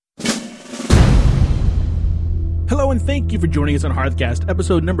Hello and thank you for joining us on Hearthcast,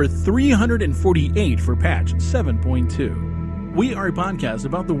 episode number 348 for patch 7.2. We are a podcast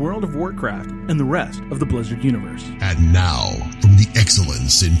about the world of Warcraft and the rest of the Blizzard universe. And now, from the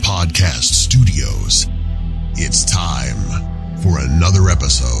Excellence in Podcast Studios, it's time for another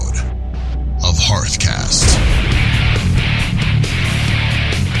episode of Hearthcast.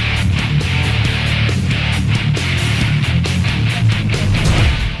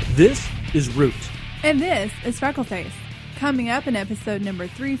 This is Root. And this is Freckleface. Coming up in episode number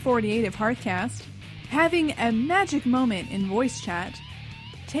 348 of Hearthcast, having a magic moment in voice chat,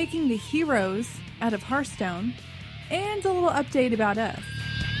 taking the heroes out of Hearthstone, and a little update about us.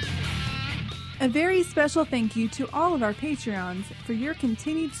 A very special thank you to all of our Patreons for your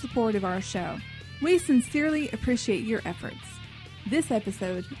continued support of our show. We sincerely appreciate your efforts. This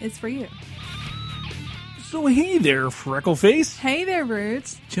episode is for you. So hey there, Freckleface. Hey there,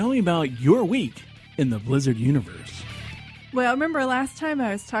 Root. Tell me about your week in the Blizzard universe. Well, remember last time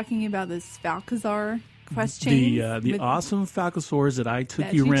I was talking about this Falcazar quest chain? The awesome Falcasaurs that I took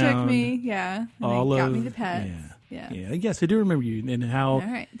that you around. Took me, yeah. And all they got of, me the pets. Yeah. Yes, I do remember you and how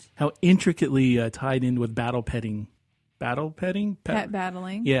right. how intricately tied in with battle petting. Battle petting? Pet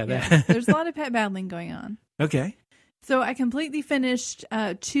battling. Yeah, that. There's a lot of pet battling going on. Okay. So I completely finished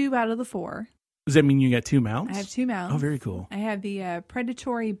 2 out of the 4. Does that mean you got 2 mounts? I have 2 mounts. Oh, very cool. I have the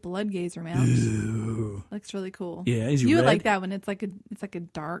Predatory Bloodgazer mount. Ooh. Looks really cool. Yeah, is you red? would like that one. It's like a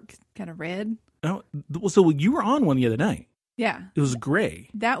dark kind of red. Oh, well, so you were on one the other night. Yeah. It was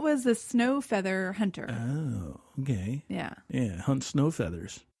gray. That was a Snow Feather Hunter. Oh, okay. Yeah. Yeah, hunt snow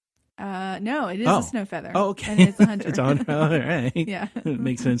feathers. No, it is a Snow Feather. Oh, okay. And it's a hunter. It's on. All right. Yeah. It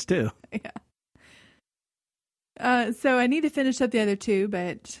makes sense too. Yeah. So I need to finish up the other 2,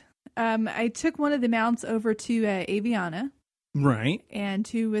 but I took one of the mounts over to Aviana. Right. And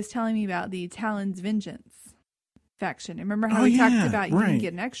who was telling me about the Talon's Vengeance faction. Remember how we talked about you can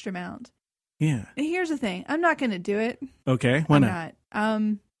get an extra mount? Yeah. And here's the thing. I'm not going to do it. Okay. Why I'm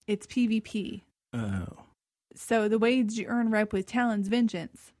not? It's PvP. Oh. So the way that you earn rep with Talon's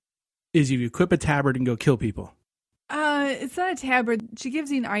Vengeance is you equip a tabard and go kill people. It's not a tabard. She gives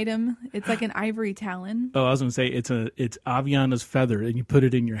you an item. It's like an ivory talon. Oh, I was going to say it's Aviana's feather, and you put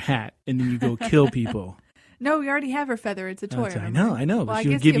it in your hat, and then you go kill people. No, we already have her feather. It's a toy. I know. Well, but I she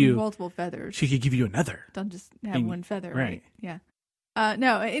guess would give you you have multiple feathers. She could give you another. Don't just have one feather, right? Yeah.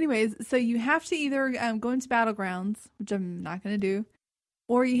 No. Anyways, so you have to either go into battlegrounds, which I'm not going to do,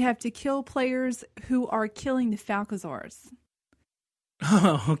 or you have to kill players who are killing the Falcazars.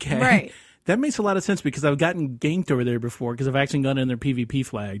 Oh, okay. Right. That makes a lot of sense because I've gotten ganked over there before because I've actually gone in their PvP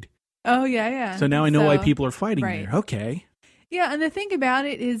flagged. Oh, yeah. So now I know why people are fighting there. Okay. Yeah, and the thing about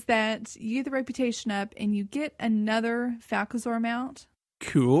it is that you get the reputation up and you get another Falcazar mount.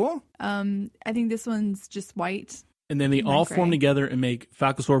 Cool. I think this one's just white. And then they all form together and make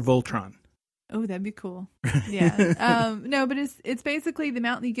Falcasaur Voltron. Oh, that'd be cool. Yeah. No, but it's basically the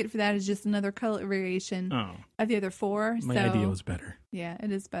mount that you get for that is just another color variation of the other 4. My idea was better. Yeah,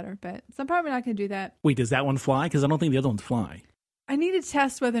 it is better, but so I'm probably not going to do that. Wait, does that one fly? Because I don't think the other ones fly. I need to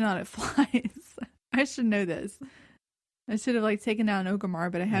test whether or not it flies. I should know this. I should have taken down an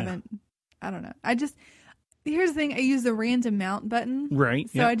Ogrimmar, but I haven't. Yeah. I don't know. Here's the thing. I use the random mount button. Right.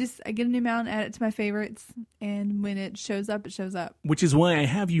 So I get a new mount, add it to my favorites, and when it shows up, it shows up. Which is why I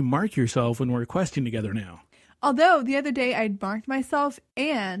have you mark yourself when we're questing together now. Although the other day I marked myself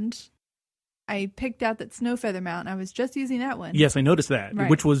and I picked out that Snow Feather mount. I was just using that one. Yes, I noticed that,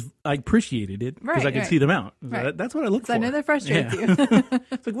 which was, I appreciated it because I could see the mount. Right. That's what I look for. I know that frustrates you.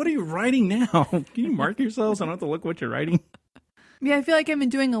 It's like, what are you writing now? Can you mark yourself so I don't have to look what you're writing? Yeah, I feel like I've been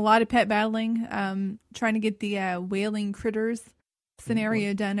doing a lot of pet battling, trying to get the Wailing Critters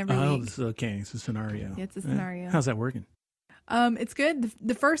scenario done every week. Okay. It's a scenario. Yeah, it's a scenario. How's that working? It's good.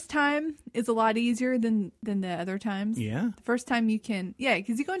 The first time is a lot easier than the other times. Yeah? The first time you can... Yeah,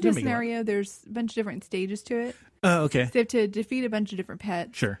 because you go into a scenario, there's a bunch of different stages to it. Oh, okay. So you have to defeat a bunch of different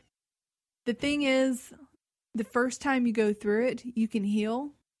pets. Sure. The thing is, the first time you go through it, you can heal.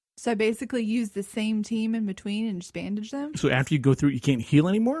 So I basically use the same team in between and just bandage them. So after you go through, you can't heal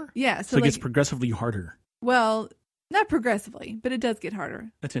anymore? Yeah. So it gets progressively harder. Well, not progressively, but it does get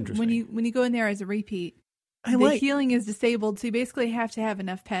harder. That's interesting. When you go in there as a repeat, the healing is disabled, so you basically have to have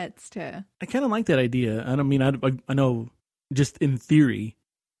enough pets to... I kind of like that idea. I know just in theory,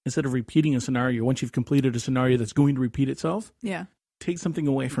 instead of repeating a scenario, once you've completed a scenario that's going to repeat itself, take something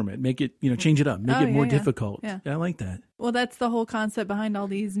away from it. Make it, change it up. Make it more difficult. Yeah, I like that. Well, that's the whole concept behind all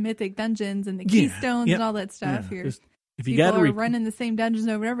these mythic dungeons and the keystones and all that stuff here. If you people are running the same dungeons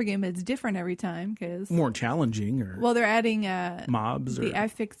over and over again, but it's different every time because more challenging, or they're adding mobs the or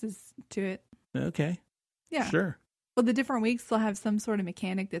affixes to it. Okay. Yeah. Sure. Well, the different weeks will have some sort of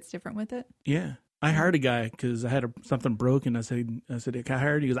mechanic that's different with it. Yeah. I hired a guy because I had something broken. I said, can I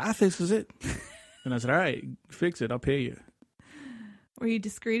hire you? He goes, I fixes it. And I said, all right, fix it. I'll pay you. Were you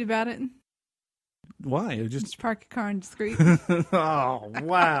discreet about it? Why? Just park your car and discreet. Oh,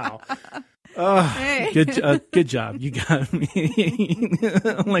 wow. Oh, hey. Good job. You got me.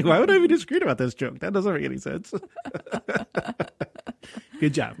 I'm like, why would I be discreet about this joke? That doesn't make any sense.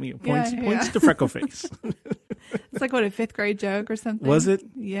 Good job. Points to Freckleface. It's like, what, a 5th grade joke or something? Was it?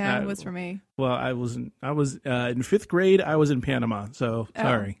 Yeah, it was for me. Well, I was in 5th grade. I was in Panama, so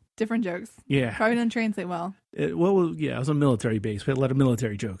sorry. Different jokes. Yeah. Probably didn't translate well. I was on military base. We had a lot of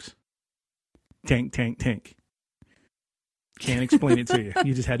military jokes. Tank, tank, tank. Can't explain it to you.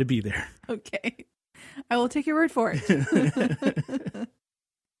 You just had to be there. Okay. I will take your word for it.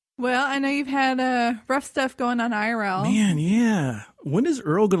 Well, I know you've had rough stuff going on IRL. Man, yeah. When is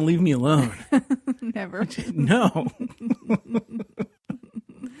Earl going to leave me alone? Never. No.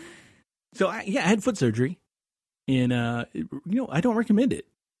 So, I had foot surgery. And, I don't recommend it.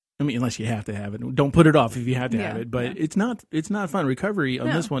 I mean, unless you have to have it. Don't put it off if you have to have it. But it's not fun. Recovery on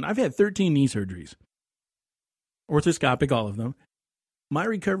this one. I've had 13 knee surgeries. Orthoscopic, all of them. My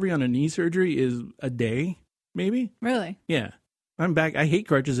recovery on a knee surgery is a day, maybe. Really? Yeah. I'm back. I hate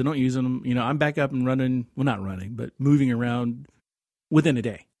crutches. I don't use them. I'm back up and running. Well, not running, but moving around within a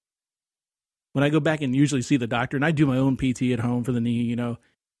day. When I go back and usually see the doctor, and I do my own PT at home for the knee,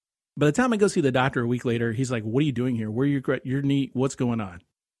 By the time I go see the doctor a week later, he's like, what are you doing here? Where are your knee? What's going on?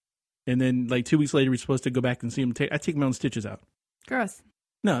 And then like 2 weeks later, we're supposed to go back and see him. I take my own stitches out. Gross.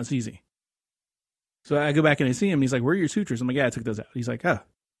 No, it's easy. So I go back and I see him. And he's like, where are your sutures? I'm like, yeah, I took those out. He's like, oh,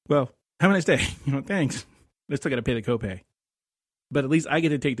 well, have a nice day. Thanks. I still got to pay the copay. But at least I get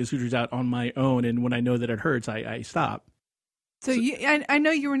to take the sutures out on my own. And when I know that it hurts, I stop. So I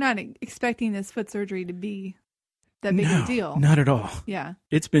know you were not expecting this foot surgery to be that big of a deal. Not at all. Yeah.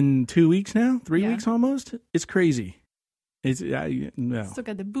 It's been 2 weeks now, 3 weeks almost. It's crazy. No. Still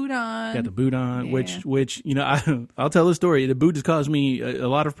got the boot on. Got the boot on, which I'll tell the story. The boot has caused me a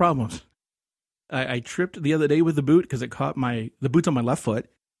lot of problems. I tripped the other day with the boot because it caught the boot's on my left foot,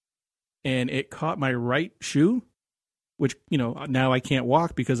 and it caught my right shoe, which, now I can't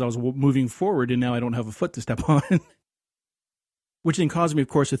walk because I was moving forward, and now I don't have a foot to step on. Which then caused me, of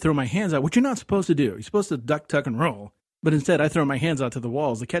course, to throw my hands out, which you're not supposed to do. You're supposed to duck, tuck, and roll. But instead, I throw my hands out to the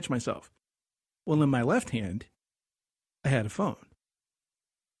walls to catch myself. Well, in my left hand, I had a phone.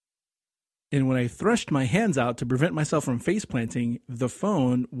 And when I thrust my hands out to prevent myself from face planting, the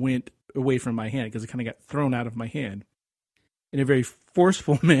phone went away from my hand because it kind of got thrown out of my hand in a very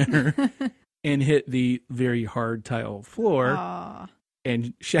forceful manner and hit the very hard tile floor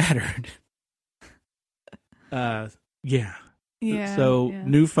and shattered. Yeah. So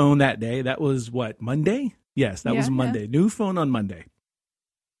new phone that day. That was what, Monday? Yes, that was Monday. New phone on Monday.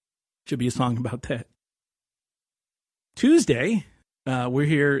 Should be a song about that. Tuesday, we're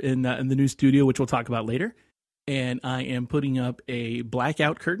here in the new studio, which we'll talk about later. And I am putting up a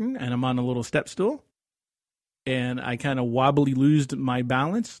blackout curtain, and I'm on a little step stool. And I kind of wobbly lost my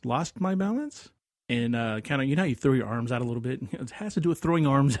balance, and kind of, you throw your arms out a little bit. It has to do with throwing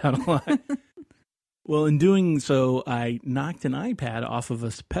arms out a lot. Well, in doing so, I knocked an iPad off of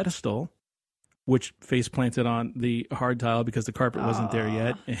a pedestal, which face planted on the hard tile because the carpet wasn't there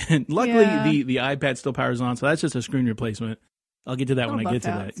yet. And luckily, the iPad still powers on, so that's just a screen replacement. I'll get to that when I get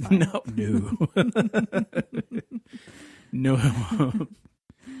to that. No.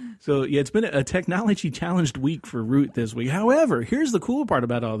 So, it's been a technology-challenged week for Root this week. However, here's the cool part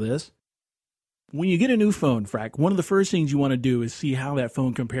about all this. When you get a new phone, Frack, one of the first things you want to do is see how that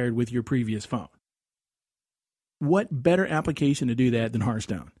phone compared with your previous phone. What better application to do that than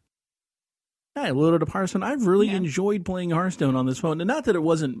Hearthstone? I loaded up Hearthstone. I've really enjoyed playing Hearthstone on this phone. And not that it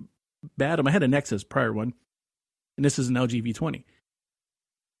wasn't bad. I had a Nexus prior one, and this is an LG V20.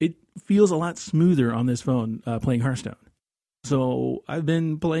 It feels a lot smoother on this phone playing Hearthstone. So I've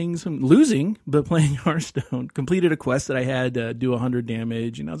been losing, but playing Hearthstone. Completed a quest that I had to do 100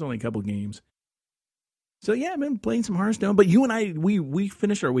 damage, and that was only a couple games. So I've been playing some Hearthstone. But you and I, we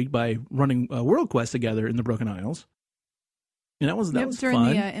finished our week by running World Quest together in the Broken Isles. And that was during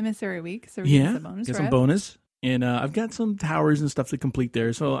fun. The Emissary Week. So we got some bonus. And I've got some towers and stuff to complete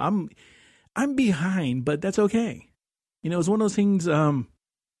there. So I'm behind, but that's okay. It's one of those things,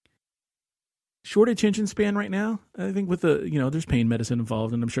 short attention span right now. I think with there's pain medicine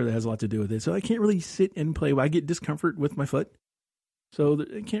involved, and I'm sure that has a lot to do with it. So I can't really sit and play. I get discomfort with my foot. So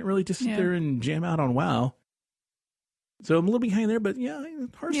I can't really just sit there and jam out on WoW. So I'm a little behind there, but yeah,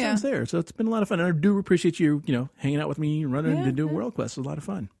 Hearthstone's there. So it's been a lot of fun. And I do appreciate you, hanging out with me, running and doing World Quest. It's a lot of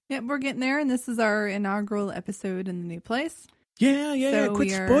fun. Yep, we're getting there, and this is our inaugural episode in the new place. Yeah. So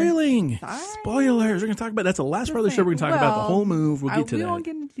quit spoiling. Spoilers. We're going to talk about that's the last part of the show. We're going to talk about the whole move. We'll get to that. We won't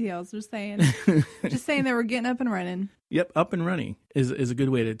get into details. Just saying. Just saying that we're getting up and running. Yep, up and running is a good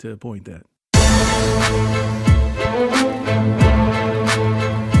way to point that.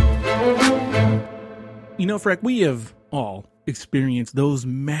 Freck, we have all experienced those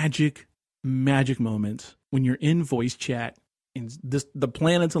magic moments when you're in voice chat and the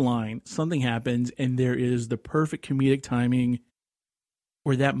planets align, something happens, and there is the perfect comedic timing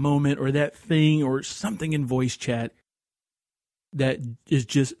or that moment or that thing or something in voice chat that is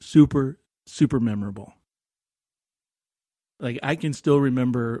just super, super memorable. Like, I can still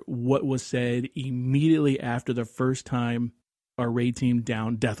remember what was said immediately after the first time our raid team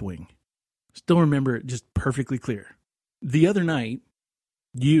downed Deathwing. Still remember it just perfectly clear. The other night,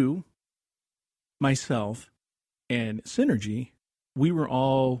 you, myself, and Synergy, we were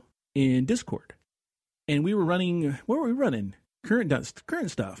all in Discord. And we were running, what were we running? Current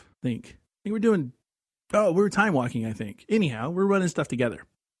stuff, I think. We were time walking, I think. Anyhow, we're running stuff together.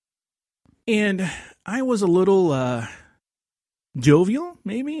 And I was a little jovial,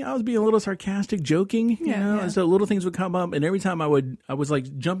 maybe. I was being a little sarcastic, joking, and so little things would come up, and every time I was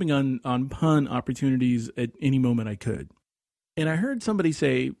like jumping on pun opportunities at any moment I could. And I heard somebody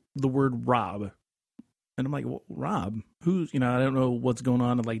say the word Rob, and I'm like, well, Rob? Who's, I don't know what's going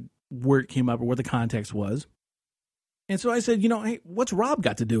on, like where it came up or what the context was. And so I said, hey, what's Rob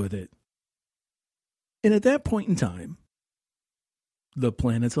got to do with it? And at that point in time, the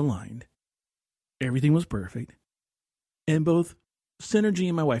planets aligned. Everything was perfect. And both Synergy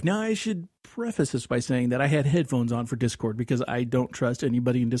and my wife. Now, I should preface this by saying that I had headphones on for Discord because I don't trust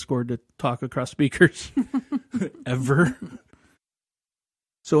anybody in Discord to talk across speakers ever.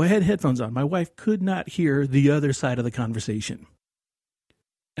 So I had headphones on. My wife could not hear the other side of the conversation.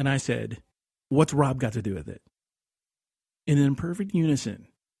 And I said, what's Rob got to do with it? And in perfect unison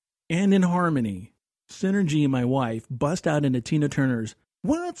and in harmony, Synergy and my wife bust out into Tina Turner's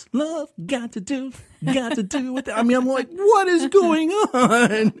 "What's Love Got to Do with it?" I mean, I'm like, what is going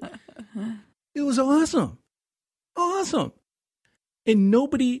on? It was awesome. Awesome. And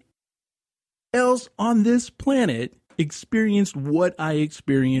nobody else on this planet experienced what I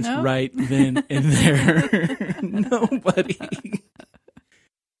experienced right then and there. Nobody.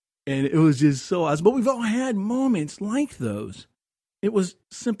 And it was just so awesome. But we've all had moments like those. It was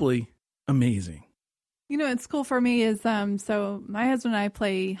simply amazing. What's cool for me is, so my husband and I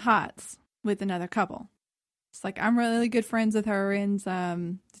play HOTS with another couple. It's like, I'm really good friends with her, and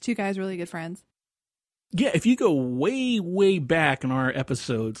the two guys are really good friends. Yeah, if you go way, way back in our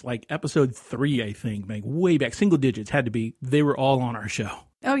episodes, like episode 3, I think, like way back, single digits had to be, they were all on our show.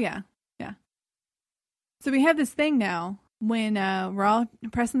 Oh, yeah. Yeah. So we have this thing now when we're all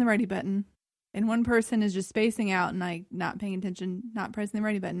pressing the ready button, and one person is just spacing out and like not paying attention, not pressing the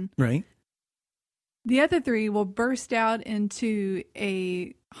ready button. Right. The other 3 will burst out into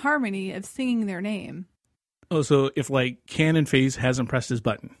a harmony of singing their name. Oh, so if like Cannon Face hasn't pressed his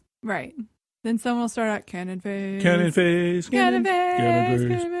button. Right. Then someone will start out, Cannon Face. Cannon Face. Cannon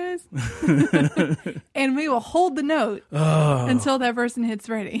Face. Cannon Face. And we will hold the note until that person hits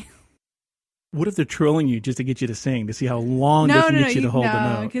ready. What if they're trolling you just to get you to sing, to see how long they can get you to hold the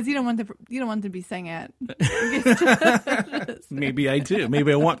note? No, because you don't want to be sang at. Maybe I do.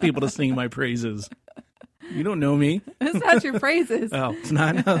 Maybe I want people to sing my praises. You don't know me. It's not your praises. Oh, it's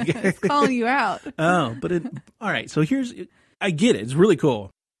not? Okay. It's calling you out. Oh, but all right. So I get it. It's really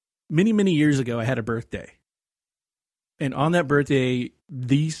cool. Many, many years ago, I had a birthday. And on that birthday,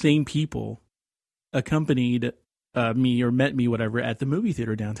 these same people accompanied me or met me, whatever, at the movie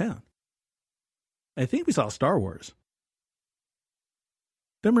theater downtown. I think we saw Star Wars.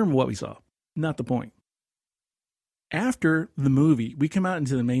 Don't remember what we saw. Not the point. After the movie, we come out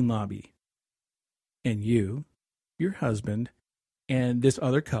into the main lobby. And you, your husband, and this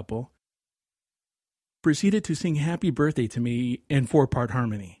other couple proceeded to sing Happy Birthday to me in 4-part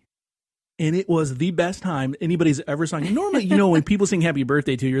harmony. And it was the best time anybody's ever sung. Normally, when people sing Happy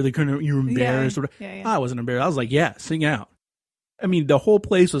Birthday to you, you're embarrassed. Yeah. I wasn't embarrassed. I was like, yeah, sing out. I mean, the whole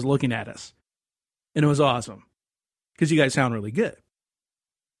place was looking at us. And it was awesome because you guys sound really good.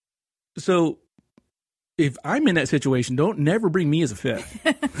 So if I'm in that situation, never bring me as a fifth.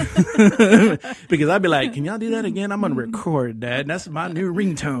 Because I'd be like, can y'all do that again? I'm going to record that. That's my new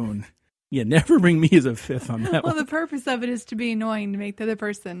ringtone. Yeah, never bring me as a fifth on that one. Well, the purpose of it is to be annoying, to make the other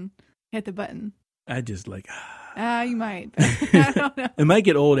person hit the button. I just like... you might. I don't know. It might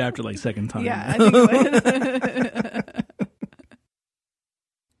get old after like second time. Yeah, I think it would.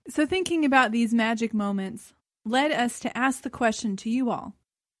 So thinking about these magic moments led us to ask the question to you all.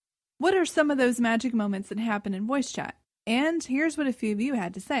 What are some of those magic moments that happen in voice chat? And here's what a few of you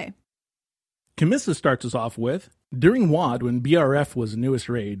had to say. Camissa starts us off with, during WoD, when BRF was the newest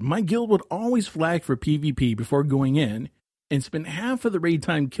raid, my guild would always flag for PvP before going in and spend half of the raid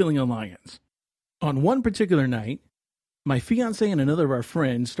time killing Alliance. On one particular night, my fiance and another of our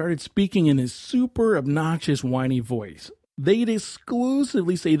friends started speaking in his super obnoxious whiny voice. They'd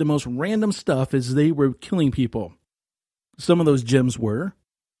exclusively say the most random stuff as they were killing people. Some of those gems were,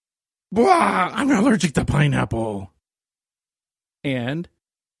 "Blah, I'm allergic to pineapple." And,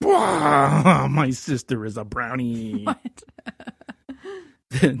 "Blah, my sister is a brownie." What?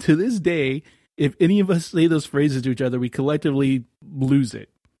 To this day, if any of us say those phrases to each other, we collectively lose it.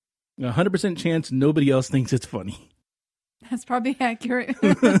 100% chance nobody else thinks it's funny. That's probably accurate.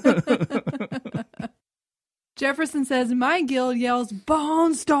 Jefferson says, my guild yells,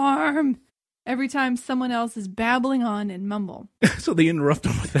 "Bone Storm!" every time someone else is babbling on and mumble. So they interrupt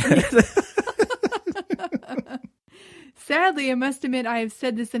them with that. Sadly, I must admit I have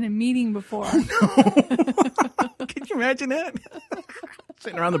said this in a meeting before. Oh, no. Can you imagine that?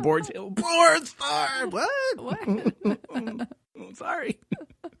 Sitting around the board table. Bone Storm! What? Sorry.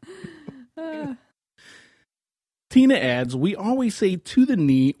 Tina adds, we always say to the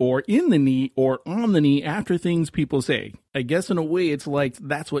knee or in the knee or on the knee after things people say. I guess in a way it's like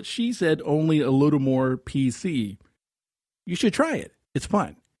that's what she said, only a little more PC. You should try it. It's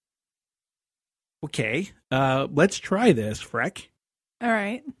fun. Okay, let's try this, Freck. All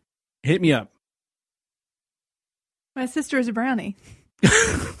right. Hit me up. My sister is a brownie.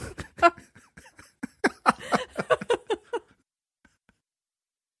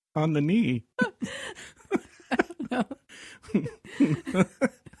 On the knee. No.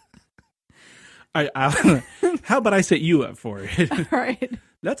 How about I set you up for it? All right.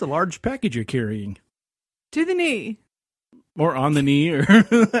 That's a large package you're carrying. To the knee. Or on the knee, or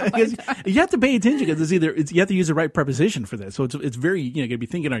I guess you have to pay attention because you have to use the right preposition for this. So it's very got to be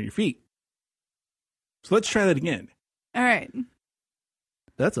thinking on your feet. So let's try that again. All right.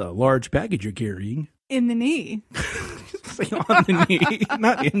 That's a large package you're carrying. In the knee. Say on the knee,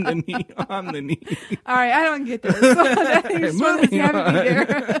 not in the knee, on the knee. All right, I don't get this. I think you're supposed to have me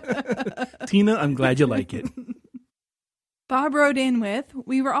there. Tina, I'm glad you like it. Bob wrote in with,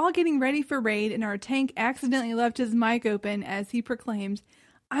 we were all getting ready for raid and our tank accidentally left his mic open as he proclaimed,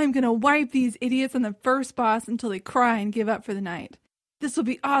 "I'm going to wipe these idiots on the first boss until they cry and give up for the night. This will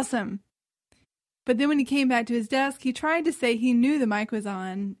be awesome." But then when he came back to his desk, he tried to say he knew the mic was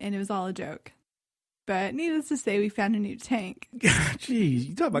on and it was all a joke. But needless to say, we found a new tank. Jeez,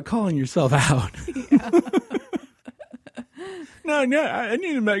 you talk about calling yourself out. Yeah. No, I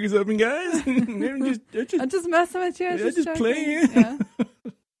need to make this open, guys. I'm just messing with you. I'm just playing. Yeah.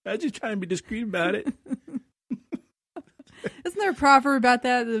 I just try and be discreet about it. Isn't there a proverb about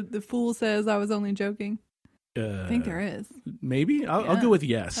that? The fool says, "I was only joking." I think there is. Maybe. I'll go with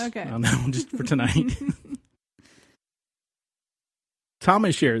yes. Okay. On that one just for tonight.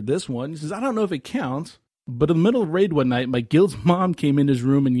 Thomas shared this one. He says, I don't know if it counts, but in the middle of raid one night, my guild's mom came in his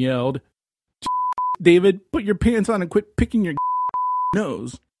room and yelled, "David, put your pants on and quit picking your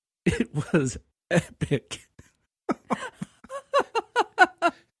nose." It was epic.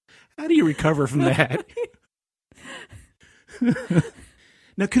 How do you recover from that?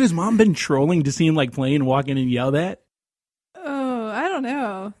 Now, could his mom been trolling to see him like playing, walk in and yell that? Oh, I don't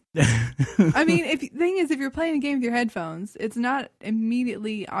know. I mean, the thing is, if you're playing a game with your headphones, it's not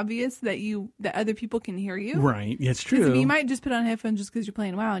immediately obvious that other people can hear you. Right, it's true. You might just put on headphones just because you're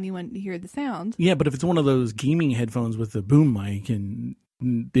playing WoW and you want to hear the sound. Yeah, but if it's one of those gaming headphones with the boom mic, and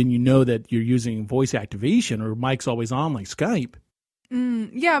then you know that you're using voice activation or mic's always on, like Skype.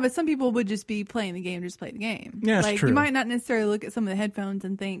 Yeah, but some people would just be playing the game, just play the game. Yeah, that's true. You might not necessarily look at some of the headphones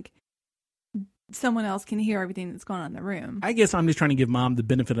and think someone else can hear everything that's going on in the room. I guess I'm just trying to give mom the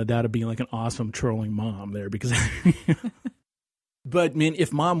benefit of the doubt of being like an awesome trolling mom there, because but man,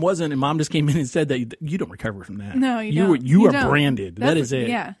 if mom wasn't and mom just came in and said that, you don't recover from that. No, you don't. You are branded. That is it.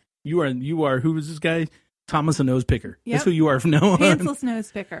 Yeah. You are who is this guy? Thomas the Nose Picker. Yep. That's who you are from now on. Pantsless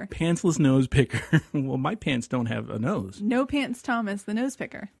Nose Picker. Pantsless Nose Picker. Well, my pants don't have a nose. No Pants Thomas the Nose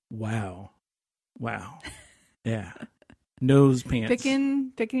Picker. Wow. Yeah. Nose pants.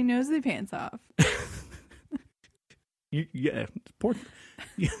 Picking nosy pants off. Yeah. Poor.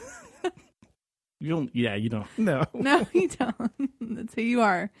 Yeah. You don't. No. No, you don't. That's who you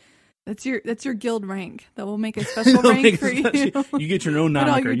are. That's your guild rank. That will make a special rank for you. You get your own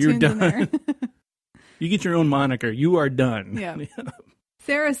moniker. You're done. You get your own moniker. You are done. Yeah.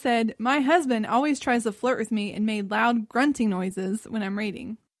 Sarah said, my husband always tries to flirt with me and made loud grunting noises when I'm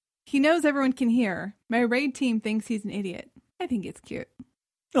raiding. He knows everyone can hear. My raid team thinks he's an idiot. I think it's cute.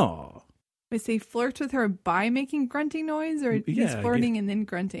 Oh. Is he flirts with her by making grunting noise, or he's flirting and then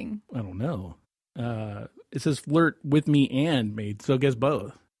grunting? I don't know. It says flirt with me and made, so I guess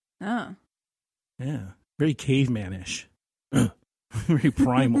both. Oh. Yeah. Very cavemanish. Very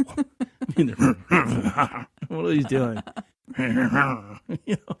primal. What are you doing?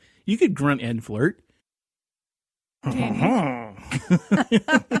 You could grunt and flirt.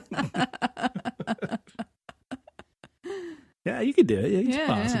 Yeah, you could do it. It's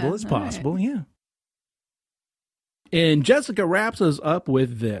possible. Yeah. It's possible. Right. Yeah. And Jessica wraps us up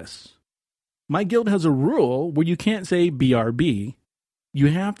with this. My guild has a rule where you can't say BRB. You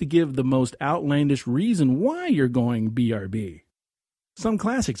have to give the most outlandish reason why you're going BRB. Some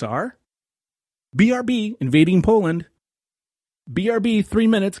classics are BRB, invading Poland. BRB, 3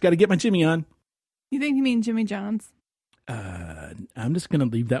 minutes, got to get my Jimmy on. You think you mean Jimmy John's? I'm just going to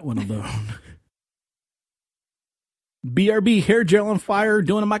leave that one alone. BRB, hair gel on fire,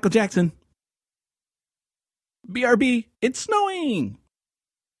 doing a Michael Jackson. BRB, it's snowing.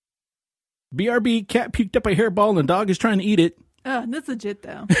 BRB, cat puked up a hairball and the dog is trying to eat it. Oh, that's legit,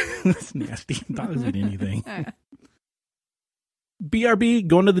 though. That's nasty. Dogs eat anything. BRB,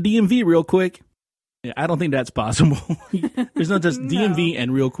 going to the DMV real quick. Yeah, I don't think that's possible. There's not just DMV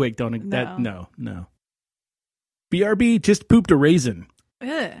and real quick. No. BRB, just pooped a raisin.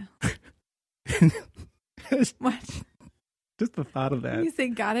 Ugh. What? Just the thought of that. You say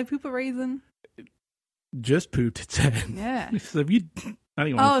gotta poop a raisin? Just pooped, it said. Yeah. So if you, I don't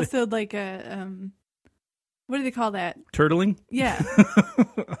even want to say. So like a, what do they call that? Turtling? Yeah.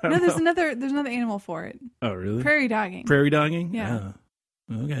 No, there's another animal for it. Oh, really? Prairie dogging. Prairie dogging? Yeah.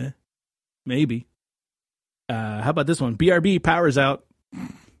 Okay. Maybe. How about this one? BRB, power's out.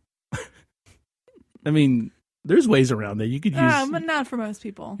 I mean, there's ways around that. You could use... but not for most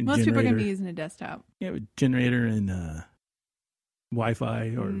people. Most people are going to be using a desktop. Yeah, with generator and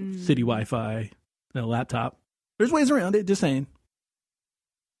Wi-Fi or city Wi-Fi, a laptop. There's ways around it, just saying.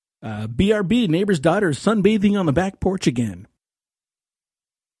 BRB, neighbor's daughter is sunbathing on the back porch again.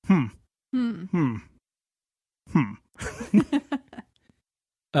 Or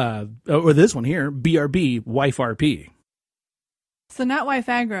this one here, BRB, wife RP. So not wife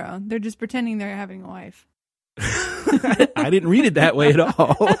aggro. They're just pretending they're having a wife. I didn't read it that way at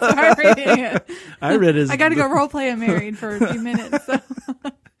all. That's how I'm reading it. I read it as... I got to go role play a married for a few minutes. So.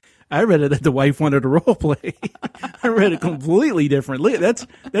 I read it that the wife wanted to role play. I read it completely differently. That's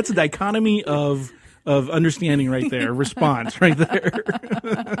a dichotomy of understanding right there. Response right there.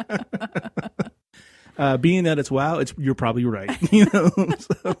 Being that it's wow, you're probably right.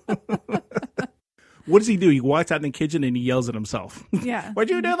 So. What does he do? He walks out in the kitchen and he yells at himself. Yeah.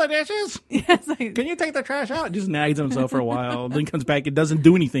 Would you do the dishes? Yes. Can you take the trash out? Just nags at himself for a while. Then comes back. It doesn't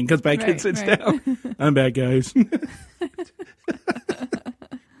do anything. Comes back and sits down. I'm back, guys.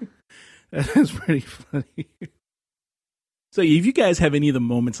 That's pretty funny. So if you guys have any of the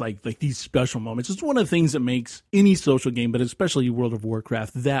moments like these special moments, it's one of the things that makes any social game, but especially World of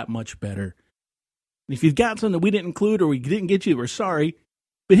Warcraft, that much better. If you've got something that we didn't include or we didn't get you, we're sorry.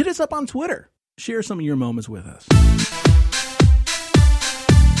 But hit us up on Twitter. Share some of your moments with us.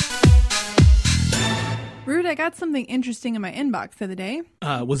 Rude, I got something interesting in my inbox the other day.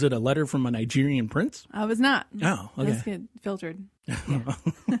 Was it a letter from a Nigerian prince? I was not. Oh, okay. Let's get filtered. Yeah.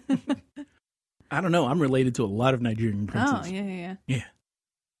 I don't know. I'm related to a lot of Nigerian princes. Oh, yeah. Yeah.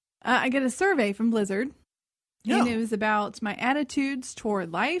 I get a survey from Blizzard. And it was about my attitudes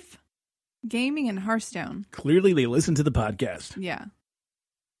toward life, gaming, and Hearthstone. Clearly, they listened to the podcast. Yeah.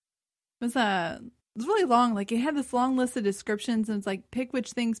 It was really long. Like, it had this long list of descriptions, and it's like, pick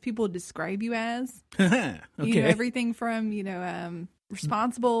which things people describe you as. Okay. Everything from,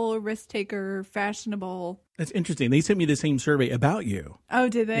 responsible, risk taker, fashionable. That's interesting. They sent me the same survey about you. Oh,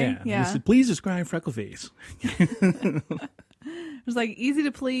 did they? Yeah. They said, please describe Freckleface. It was like easy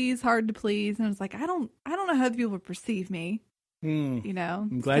to please, hard to please, and I was like, I don't know how other people perceive me.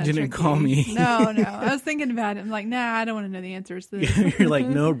 I'm glad you didn't call me. No. I was thinking about it. I'm like, nah, I don't want to know the answers to this. You're like,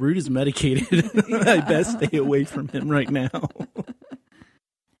 no, Rude is medicated. I best stay away from him right now.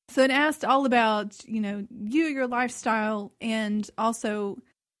 So it asked all about, your lifestyle, and also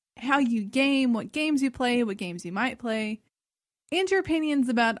how you game, what games you play, what games you might play, and your opinions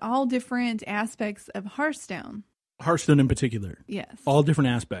about all different aspects of Hearthstone. Hearthstone in particular? Yes. All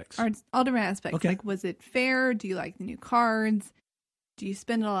different aspects? All different aspects. Okay. Like, was it fair? Do you like the new cards? Do you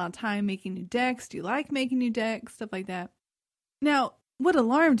spend a lot of time making new decks? Do you like making new decks? Stuff like that. Now, what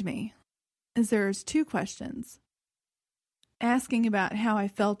alarmed me is there's 2 questions asking about how I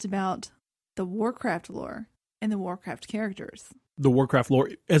felt about the Warcraft lore and the Warcraft characters. the Warcraft lore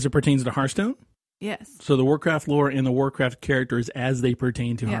as it pertains to Hearthstone? Yes. So the Warcraft lore and the Warcraft characters as they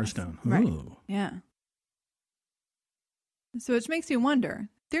pertain to Hearthstone. Right. Ooh. Yeah. So which makes you wonder,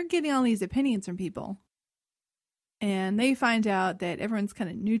 they're getting all these opinions from people. And they find out that everyone's kind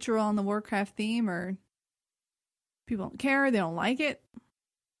of neutral on the Warcraft theme, or people don't care, they don't like it.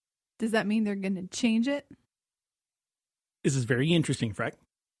 Does that mean they're going to change it? This is very interesting, Freck.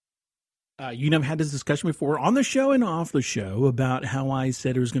 You and I have had this discussion before on the show and off the show about how I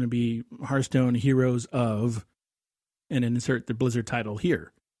said it was going to be Hearthstone Heroes of, and insert the Blizzard title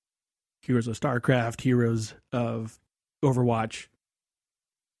here. Heroes of StarCraft, Heroes of Overwatch,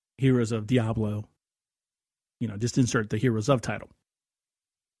 Heroes of Diablo. Just insert the Heroes of title.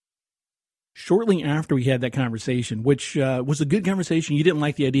 Shortly after we had that conversation, which was a good conversation, you didn't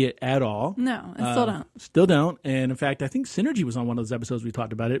like the idea at all. No, I still don't. Still don't. And in fact, I think Synergy was on one of those episodes we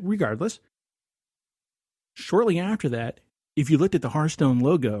talked about it, regardless. Shortly after that, if you looked at the Hearthstone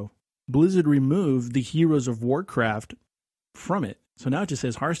logo, Blizzard removed the Heroes of Warcraft from it. So now it just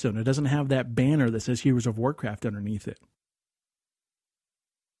says Hearthstone. It doesn't have that banner that says Heroes of Warcraft underneath it.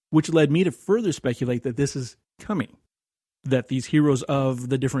 Which led me to further speculate that this is coming. That these heroes of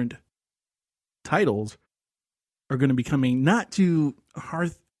the different titles are going to be coming not to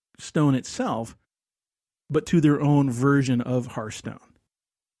Hearthstone itself, but to their own version of Hearthstone.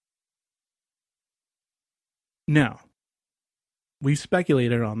 Now, we've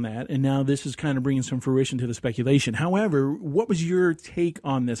speculated on that, and now this is kind of bringing some fruition to the speculation. However, what was your take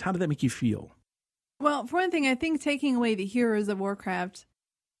on this? How did that make you feel? Well, for one thing, I think taking away the Heroes of Warcraft,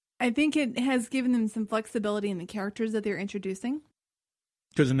 I think it has given them some flexibility in the characters that they're introducing.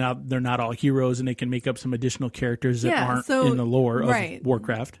 Because now they're not all heroes, and they can make up some additional characters that aren't in the lore of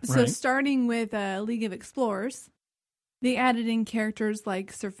Warcraft. So starting with League of Explorers, they added in characters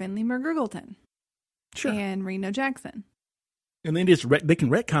like Sir Finley McGurgleton and Reno Jackson. And they they can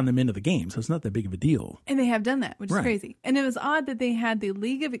retcon them into the game, so it's not that big of a deal. And they have done that, which is crazy. And it was odd that they had the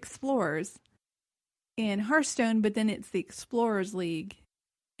League of Explorers in Hearthstone, but then it's the Explorers League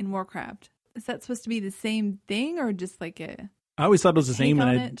in Warcraft. Is that supposed to be the same thing, or just like a... I always thought it was the same, and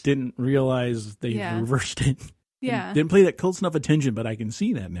I didn't realize they reversed it. Yeah. Didn't pay that close enough attention, but I can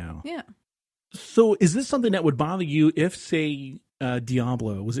see that now. Yeah. So is this something that would bother you if, say,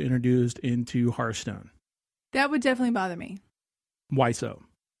 Diablo was introduced into Hearthstone? That would definitely bother me. Why so?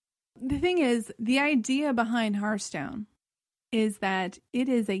 The thing is, the idea behind Hearthstone is that it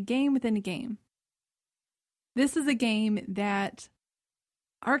is a game within a game. This is a game that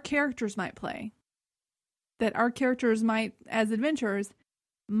our characters might play. That our characters might, as adventurers,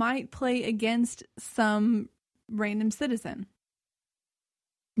 might play against some random citizen.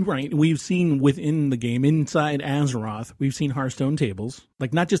 Right. We've seen within the game, inside Azeroth, we've seen Hearthstone tables.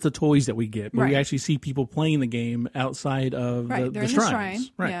 Like, not just the toys that we get, but we actually see people playing the game outside of the in shrines. The shrine.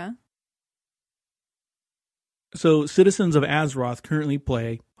 Right. Yeah. So citizens of Azeroth currently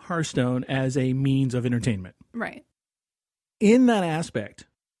play Hearthstone as a means of entertainment. Right. In that aspect,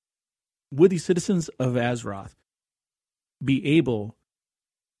 would the citizens of Azeroth be able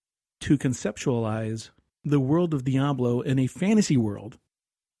to conceptualize the world of Diablo in a fantasy world?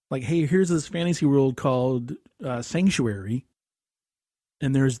 Like, hey, here's this fantasy world called Sanctuary,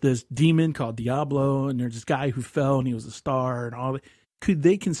 and there's this demon called Diablo, and there's this guy who fell, and he was a star, and all that. Could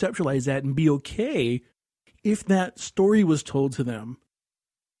they conceptualize that and be okay if that story was told to them?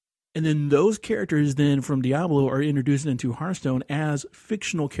 And then those characters then from Diablo are introduced into Hearthstone as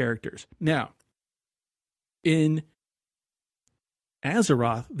fictional characters. Now, in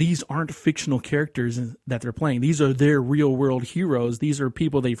Azeroth, these aren't fictional characters that they're playing. These are their real-world heroes. These are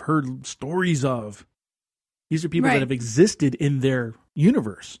people they've heard stories of. These are people that have existed in their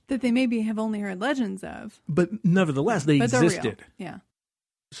universe. That they maybe have only heard legends of. But nevertheless, they existed. Yeah.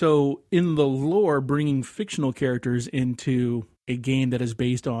 So in the lore, bringing fictional characters into a game that is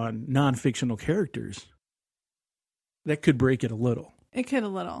based on non-fictional characters, that could break it a little. It could a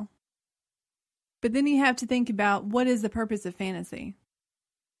little. But then you have to think about, what is the purpose of fantasy?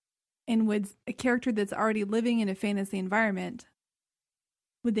 And would a character that's already living in a fantasy environment,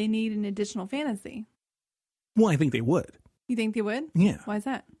 would they need an additional fantasy? Well, I think they would. You think they would? Yeah. Why is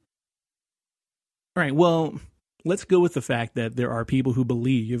that? All right, well, let's go with the fact that there are people who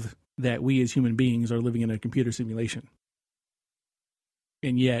believe that we as human beings are living in a computer simulation.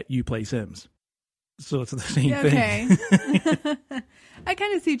 And yet you play Sims. So it's the same thing. Okay. I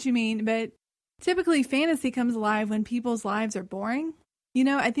kind of see what you mean, but typically fantasy comes alive when people's lives are boring. You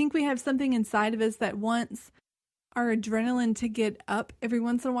know, I think we have something inside of us that wants our adrenaline to get up every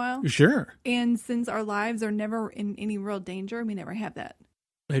once in a while. Sure. And since our lives are never in any real danger, we never have that.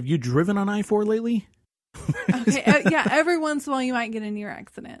 Have you driven on I-4 lately? Okay, yeah, every once in a while you might get a near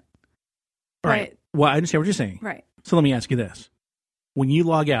accident. Right. Well, I understand what you're saying. Right. So let me ask you this. When you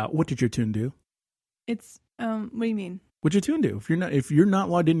log out, what did your tune do? It's, what do you mean? What'd your tune do? If you're not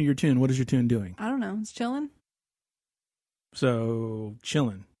logged into your tune, what is your tune doing? I don't know. It's chilling. So,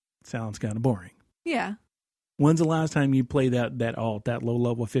 chilling sounds kind of boring. Yeah. When's the last time you played that alt, that low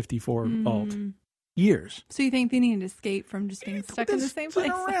level 54 alt? Years. So you think they need to escape from just being stuck in the same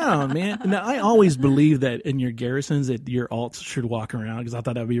place? Around, man. Now, I always believe that in your garrisons that your alts should walk around because I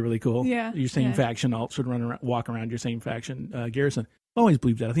thought that would be really cool. Yeah. Your same faction alt should walk around your same faction garrison. I always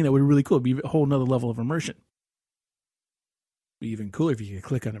believed that. I think that would be really cool. It'd be a whole nother level of immersion. It'd be even cooler if you could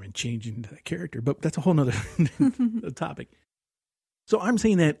click on them and change into that character. But that's a whole nother topic. So I'm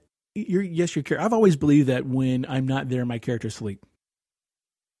saying that your character. I've always believed that when I'm not there, my characters sleep.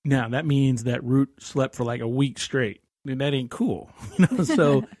 Now that means that Root slept for like a week straight, and that ain't cool.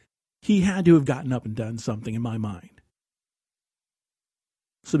 So he had to have gotten up and done something in my mind.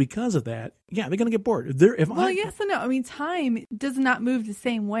 So because of that, yeah, they're gonna get bored. Yes and no. I mean, time does not move the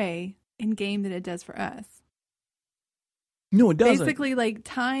same way in game that it does for us. No, it doesn't. Basically, like,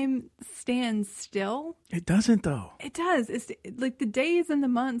 time stands still. It doesn't, though. It does. It's like the days and the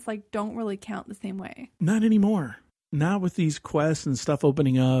months don't really count the same way. Not anymore. Not with these quests and stuff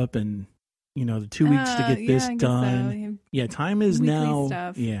opening up and, the 2 weeks to get this done. So. Yeah, time is now.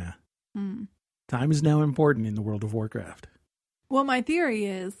 Stuff. Yeah. Time is now important in the World of Warcraft. Well, my theory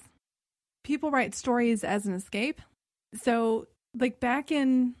is people write stories as an escape. So, like, back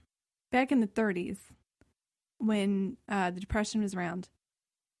in the 30s, when the Depression was around,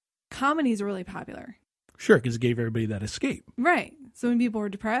 comedies were really popular. Sure, because it gave everybody that escape. Right. So when people were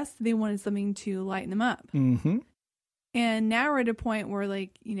depressed, they wanted something to lighten them up. Mm-hmm. And now we're at a point where,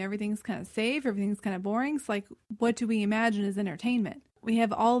 everything's kind of safe, everything's kind of boring. So, what do we imagine as entertainment? We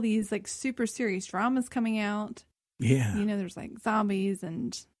have all these, super serious dramas coming out. Yeah. There's, zombies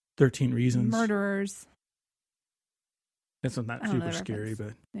and 13 Reasons. Murderers. That's not super scary,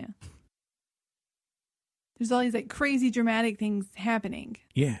 but... Yeah. There's all these, crazy dramatic things happening.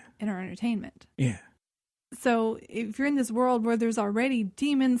 Yeah. In our entertainment. Yeah. So, if you're in this world where there's already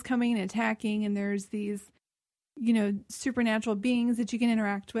demons coming and attacking, and there's these... supernatural beings that you can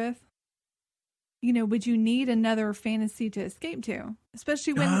interact with. Would you need another fantasy to escape to?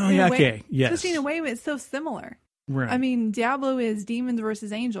 Especially when, especially in a way when it's so similar. Right. I mean, Diablo is demons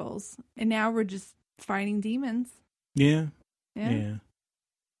versus angels, and now we're just fighting demons. Yeah.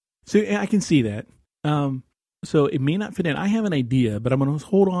 So I can see that. So it may not fit in. I have an idea, but I'm going to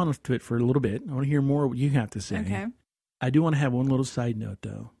hold on to it for a little bit. I want to hear more what you have to say. Okay. I do want to have one little side note,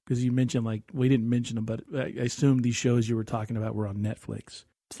 though, because you mentioned, we didn't mention them, but I assume these shows you were talking about were on Netflix.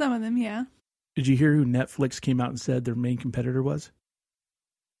 Some of them, yeah. Did you hear who Netflix came out and said their main competitor was?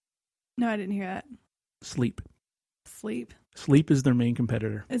 No, I didn't hear that. Sleep. Sleep is their main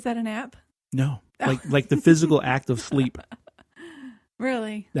competitor. Is that an app? No. Like the physical act of sleep.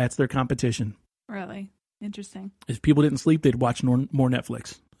 Really? That's their competition. Really? Interesting. If people didn't sleep, they'd watch more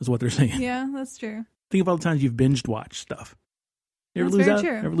Netflix, is what they're saying. Yeah, that's true. Think of all the times you've binged watched stuff. You ever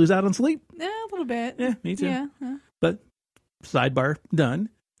lose out on sleep? Yeah, a little bit. Yeah, me too. Yeah. But sidebar done.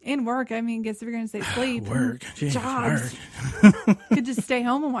 And work. I mean, guess if you're going to say sleep. Work. Jobs. Work. Could just stay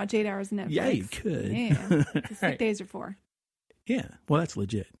home and watch 8 hours of Netflix. Yeah, you could. Yeah. That's what days are for. Yeah. Well, that's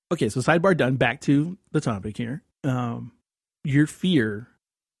legit. Okay, so sidebar done. Back to the topic here. Your fear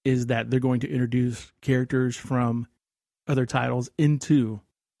is that they're going to introduce characters from other titles into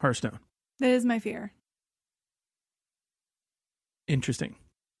Hearthstone. That is my fear. Interesting.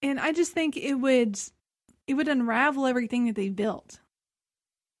 And I just think it would unravel everything that they've built.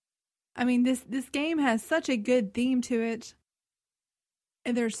 I mean, this game has such a good theme to it.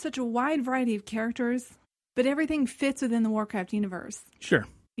 And there's such a wide variety of characters, but everything fits within the Warcraft universe. Sure.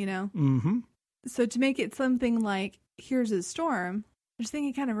 Mm-hmm. So to make it something like Heroes of the Storm, I just think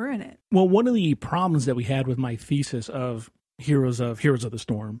it kind of ruined it. Well, one of the problems that we had with my thesis of Heroes of the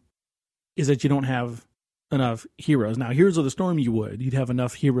Storm is that you don't have enough heroes. Now, Heroes of the Storm, you'd have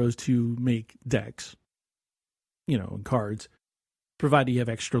enough heroes to make decks, and cards, provided you have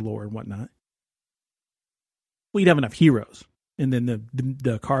extra lore and whatnot. Well, you'd have enough heroes, and then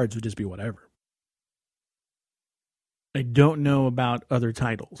the cards would just be whatever. I don't know about other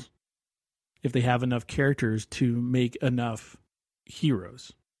titles, if they have enough characters to make enough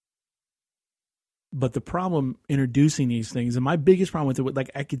heroes. But the problem introducing these things, and my biggest problem with it,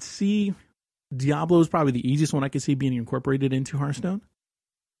 I could see Diablo is probably the easiest one I could see being incorporated into Hearthstone.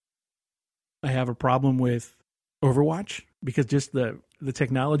 I have a problem with Overwatch because just the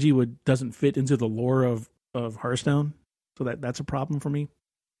technology doesn't fit into the lore of Hearthstone. So that's a problem for me.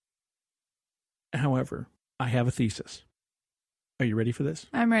 However, I have a thesis. Are you ready for this?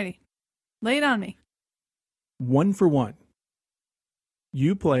 I'm ready. Lay it on me. 1 for 1.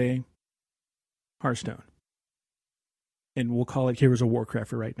 You play Hearthstone. And we'll call it Heroes of Warcraft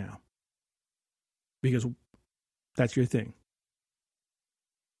for right now. Because that's your thing.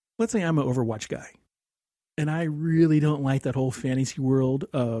 Let's say I'm an Overwatch guy. And I really don't like that whole fantasy world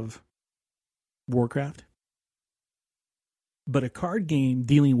of Warcraft. But a card game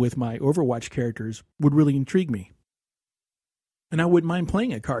dealing with my Overwatch characters would really intrigue me. And I wouldn't mind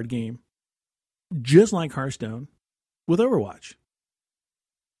playing a card game just like Hearthstone with Overwatch.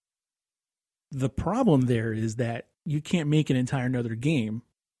 The problem there is that you can't make an entire another game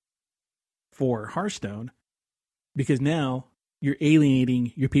for Hearthstone because now you're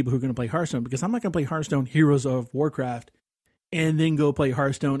alienating your people who are going to play Hearthstone, because I'm not going to play Hearthstone Heroes of Warcraft and then go play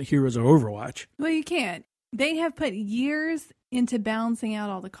Hearthstone Heroes of Overwatch. Well, you can't. They have put years into balancing out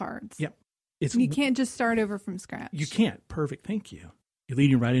all the cards. Yep. You can't just start over from scratch. You can't. Perfect. Thank you. You're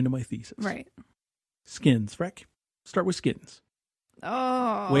leading right into my thesis. Right. Skins, Freck. Start with skins.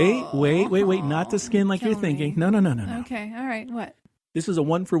 Oh. Wait. Not the skin like you're thinking. No. Okay. All right. What? This is a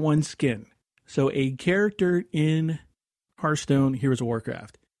 1 for 1 skin. So a character in Hearthstone Heroes of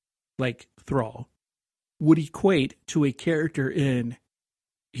Warcraft, like Thrall, would equate to a character in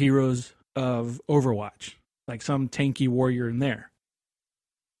Heroes of Overwatch, like some tanky warrior in there.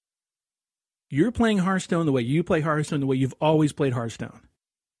 You're playing Hearthstone the way you play Hearthstone, the way you've always played Hearthstone.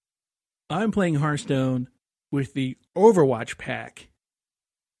 I'm playing Hearthstone with the Overwatch pack,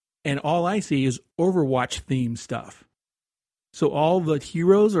 and all I see is Overwatch themed stuff. So all the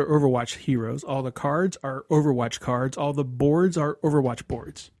heroes are Overwatch heroes, all the cards are Overwatch cards, all the boards are Overwatch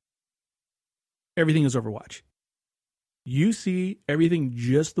boards. Everything is Overwatch. You see everything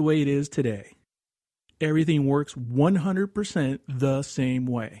just the way it is today. Everything works 100% the same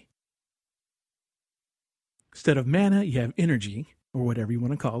way. Instead of mana, you have energy, or whatever you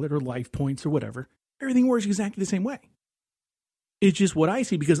want to call it, or life points, or whatever. Everything works exactly the same way. It's just what I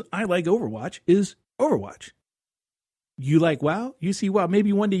see, because I like Overwatch, is Overwatch. You like WoW? You see WoW.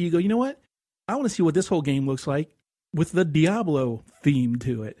 Maybe one day you go, you know what? I want to see what this whole game looks like with the Diablo theme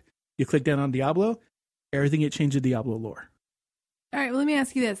to it. You click down on Diablo, everything it changes Diablo lore. All right, well, let me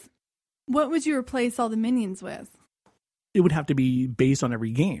ask you this. What would you replace all the minions with? It would have to be based on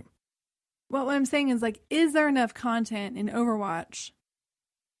every game. Well, what I'm saying is, like, is there enough content in Overwatch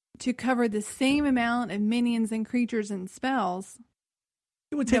to cover the same amount of minions and creatures and spells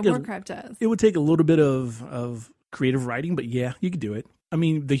that Warcraft does? It would take a little bit of creative writing, but yeah, you could do it. I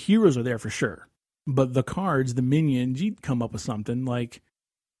mean, the heroes are there for sure. But the cards, the minions, you'd come up with something like,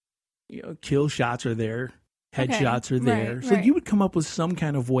 kill shots are there, headshots are there. Right, so you would come up with some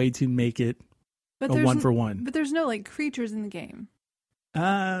kind of way to make it a 1 for 1. But there's no, like, creatures in the game.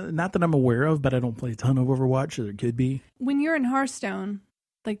 Not that I'm aware of, but I don't play a ton of Overwatch, so there could be. When you're in Hearthstone,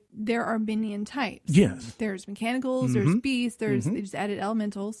 like, there are minion types. Yes. There's mechanicals, there's beasts, they just added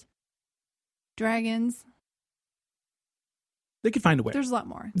elementals, dragons. They could find a way. There's a lot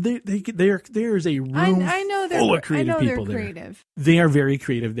more. There is a room full of creative people there. Creative. They are very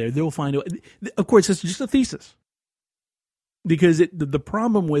creative there. They'll find a way. Of course, it's just a thesis. Because the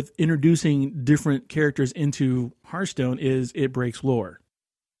problem with introducing different characters into Hearthstone is it breaks lore.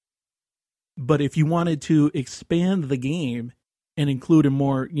 But if you wanted to expand the game and include a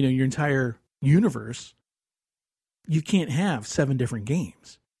more, your entire universe, you can't have 7 different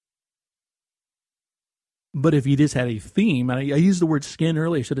games. But if you just had a theme, and I used the word skin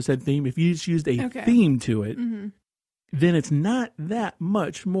earlier, I should have said theme. If you just used a theme to it, then it's not that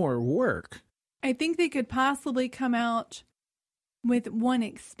much more work. I think they could possibly come out with one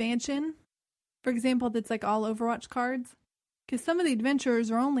expansion, for example, that's like all Overwatch cards. Because some of the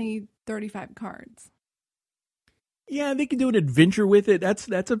adventures are only 35 cards. Yeah, they could do an adventure with it. That's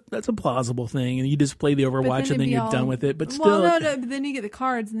a plausible thing, and you just play the Overwatch and then you're done with it. But still, no. But then you get the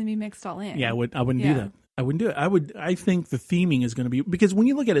cards and then be mixed all in. Yeah, I wouldn't do that. I wouldn't do it. I think the theming is going to be, because when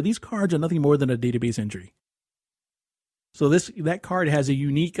you look at it, these cards are nothing more than a database entry. So that card has a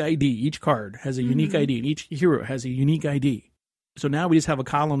unique ID. Each card has a unique ID, and each hero has a unique ID. So now we just have a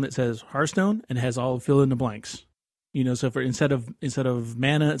column that says Hearthstone and has all fill in the blanks. So for instead of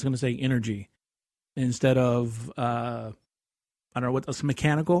mana, it's going to say energy. Instead of I don't know what's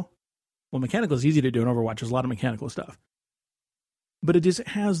mechanical. Well, mechanical is easy to do in Overwatch. There's a lot of mechanical stuff. But it just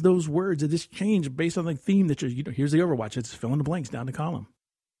has those words that just change based on the theme that here's the Overwatch. It's fill in the blanks down the column.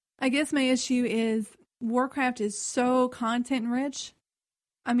 I guess my issue is Warcraft is so content rich.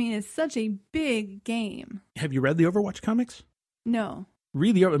 I mean, it's such a big game. Have you read the Overwatch comics? No.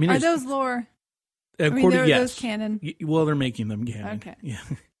 Read the. Are those lore? According, yes. Those canon? Well, they're making them canon. Okay. Yeah.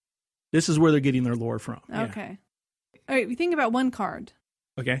 This is where they're getting their lore from. Okay. Yeah. All right, we think about one card.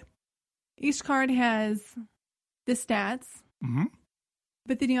 Okay. Each card has the stats. Mm-hmm.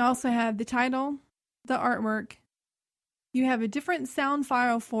 But then you also have the title, the artwork. You have a different sound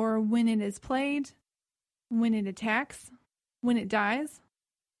file for when it is played, when it attacks, when it dies.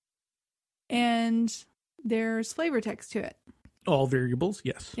 And there's flavor text to it. All variables,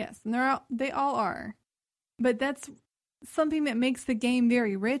 yes. Yes, and they all are. But that's something that makes the game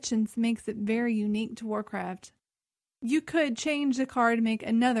very rich and makes it very unique to Warcraft. You could change the card to make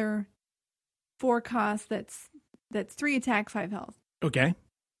another 4 cost that's 3 attack, 5 health. Okay.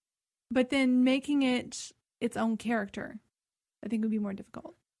 But then making it its own character, I think would be more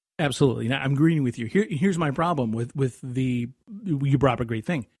difficult. Absolutely. Now, I'm agreeing with you. Here's my problem with the... You brought up a great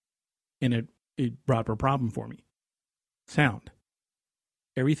thing. And it brought up a problem for me. Sound.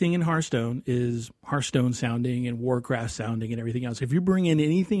 Everything in Hearthstone is Hearthstone sounding and Warcraft sounding and everything else. If you bring in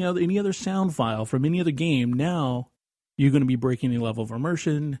any other sound file from any other game, now you're going to be breaking the level of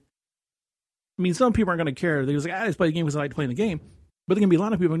immersion. I mean, some people aren't going to care. They're just like, I just play the game because I like playing the game. But there are going to be a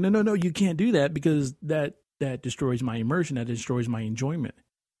lot of people like, no, you can't do that because that destroys my immersion. That destroys my enjoyment.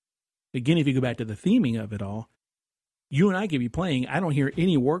 Again, if you go back to the theming of it all, you and I could be playing. I don't hear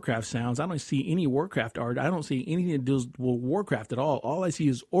any Warcraft sounds. I don't see any Warcraft art. I don't see anything that deals with Warcraft at all. All I see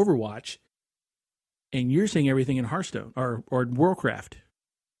is Overwatch. And you're seeing everything in Hearthstone or Warcraft.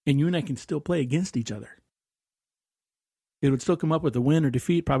 And you and I can still play against each other. It would still come up with a win or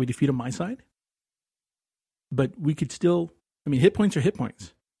defeat, probably defeat on my side. But we could still, I mean, hit points are hit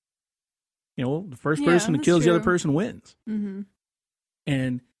points. You know, the first person that kills the other person wins. Mm-hmm.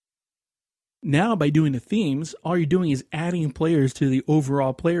 And now, by doing the themes, all you're doing is adding players to the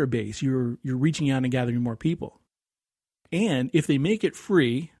overall player base. You're reaching out and gathering more people. And if they make it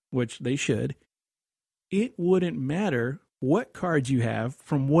free, which they should, it wouldn't matter what cards you have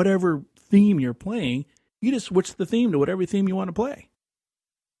from whatever theme you're playing. You just switch the theme to whatever theme you want to play.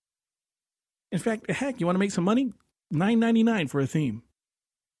 In fact, heck, you want to make some money? $9.99 for a theme.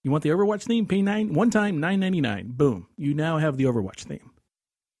 You want the Overwatch theme? Pay one time, $9.99. Boom. You now have the Overwatch theme.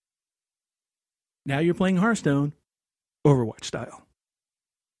 Now you're playing Hearthstone, Overwatch style.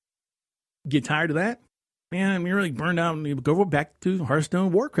 Get tired of that? Man, you're really burned out and you go back to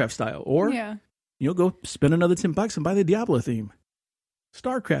Hearthstone, Warcraft style. Or, you'll go spend another $10 and buy the Diablo theme,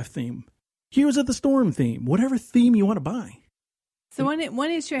 StarCraft theme, Heroes of the Storm theme, whatever theme you want to buy. So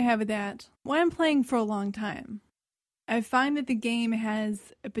one issue I have with that, when I'm playing for a long time, I find that the game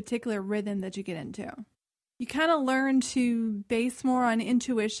has a particular rhythm that you get into. You kind of learn to base more on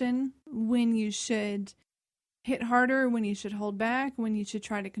intuition when you should hit harder, when you should hold back, when you should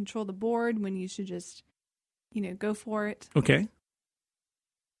try to control the board, when you should just, go for it. Okay.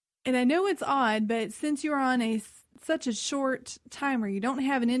 And I know it's odd, but since you're on such a short timer, you don't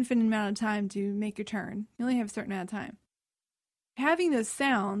have an infinite amount of time to make your turn. You only have a certain amount of time. Having those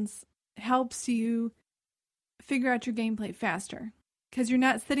sounds helps you figure out your gameplay faster because you're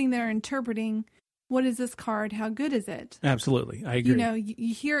not sitting there interpreting, what is this card? How good is it? Absolutely. I agree.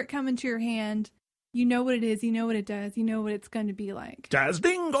 You hear it come into your hand. You know what it is. You know what it does. You know what it's going to be like. Jazz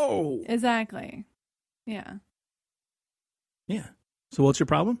Dingo! Exactly. Yeah. Yeah. So what's your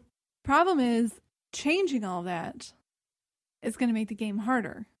problem? Problem is changing all that is going to make the game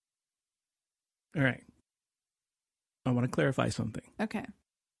harder. All right. I want to clarify something. Okay.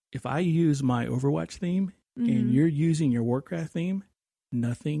 If I use my Overwatch theme and you're using your Warcraft theme,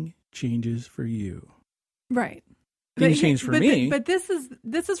 nothing changes for you. Right. Things change for me. But this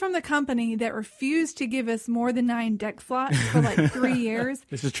is from the company that refused to give us more than 9 deck slots for like 3 years.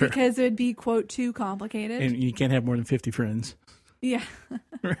 This is true. Because it would be, quote, too complicated. And you can't have more than 50 friends. Yeah.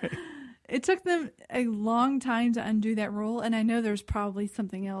 Right. It took them a long time to undo that rule, and I know there's probably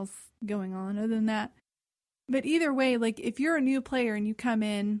something else going on other than that. But either way, like if you're a new player and you come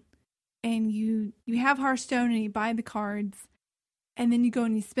in and you have Hearthstone and you buy the cards and then you go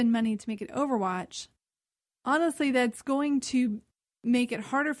and you spend money to make it Overwatch, honestly, that's going to make it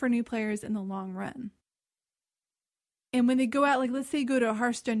harder for new players in the long run. And when they go out, like let's say you go to a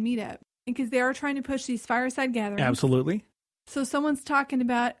Hearthstone meetup, because they are trying to push these fireside gatherings. Absolutely. So someone's talking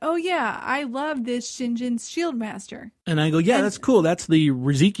about, oh yeah, I love this Shinjin's Shieldmaster. And I go, yeah, that's cool. That's the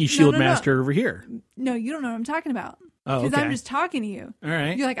Riziki Shieldmaster over here. No, you don't know what I'm talking about. Oh, okay. Because I'm just talking to you. All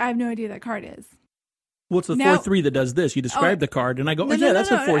right. You're like, I have no idea what that card is. Well, it's the 4/3 that does this. You describe the card, and I go,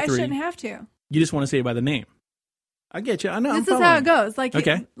 that's a 4/3. I shouldn't have to. You just want to say it by the name. I get you. I know. This is how it goes. Like,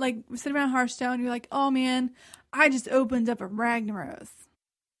 like sitting around Hearthstone, you're like, oh man, I just opened up a Ragnaros.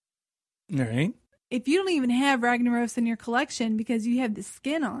 All right. If you don't even have Ragnaros in your collection because you have the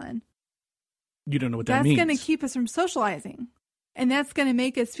skin on, you don't know what that means. That's going to keep us from socializing. And that's going to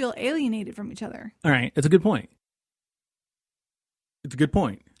make us feel alienated from each other. All right. It's a good point.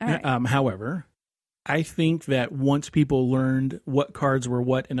 All right. However, I think that once people learned what cards were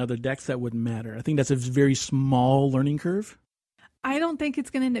what in other decks, that wouldn't matter. I think that's a very small learning curve. I don't think it's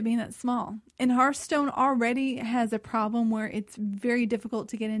going to end up being that small. And Hearthstone already has a problem where it's very difficult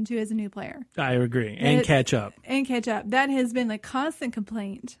to get into as a new player. I agree. And catch up. That has been a constant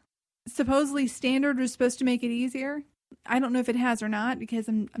complaint. Supposedly Standard was supposed to make it easier. I don't know if it has or not because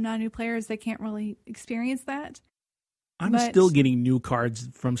I'm not a new player, so I can't really experience that. I'm still getting new cards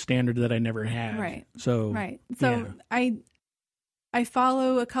from Standard that I never had. Right. So yeah. I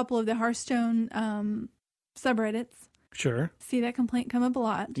follow a couple of the Hearthstone subreddits. Sure. See that complaint come up a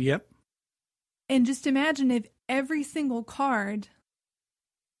lot. Yep. And just imagine if every single card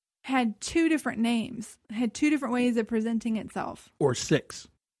had 2 different names, had 2 different ways of presenting itself. Or 6.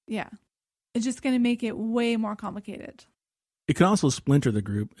 Yeah. It's just going to make it way more complicated. It can also splinter the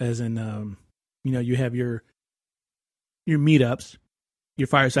group, as in, you have your meetups, your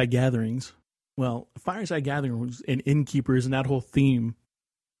fireside gatherings. Well, fireside gatherings and innkeepers and that whole theme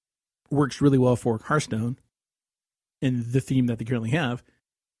works really well for Hearthstone and the theme that they currently have.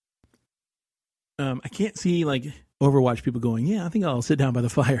 I can't see like Overwatch people going, yeah, I think I'll sit down by the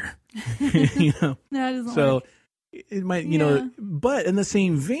fire. No, it doesn't work. It might, but in the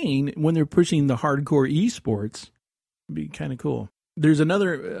same vein, when they're pushing the hardcore esports, it'd be kind of cool. There's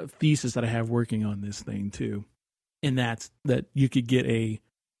another thesis that I have working on this thing too, and that's that you could get a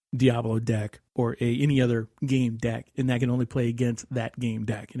Diablo deck or any other game deck, and that can only play against that game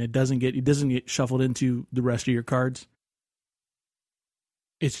deck, and it doesn't get shuffled into the rest of your cards.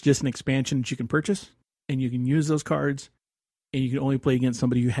 It's just an expansion that you can purchase, and you can use those cards, and you can only play against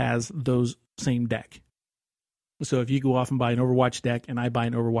somebody who has those same deck. So if you go off and buy an Overwatch deck and I buy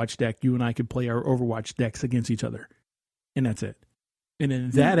an Overwatch deck, you and I could play our Overwatch decks against each other. And that's it. And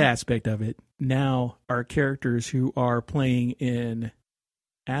in that aspect of it, now our characters who are playing in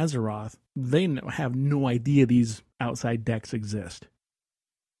Azeroth, they have no idea these outside decks exist.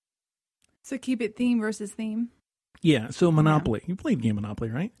 So keep it theme versus theme? Yeah, so Monopoly. You played the game Monopoly,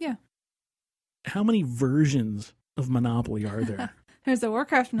 right? Yeah. How many versions of Monopoly are there? There's a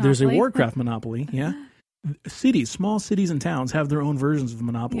Warcraft Monopoly. There's a Warcraft Monopoly, yeah. Small cities and towns have their own versions of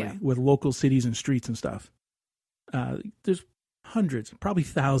Monopoly with local cities and streets and stuff. There's hundreds, probably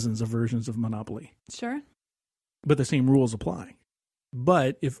thousands of versions of Monopoly. Sure. But the same rules apply.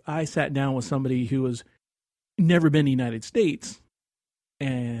 But if I sat down with somebody who has never been to the United States,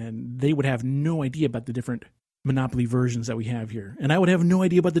 and they would have no idea about the different Monopoly versions that we have here, and I would have no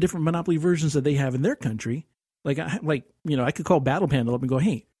idea about the different Monopoly versions that they have in their country, I could call Battle Panel up and go,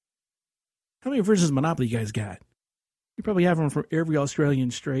 hey, how many versions of Monopoly you guys got? You probably have one for every Australian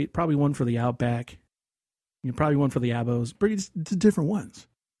strait, probably one for the Outback, probably one for the Abos, but it's different ones.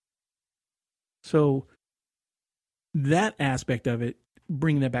 So that aspect of it,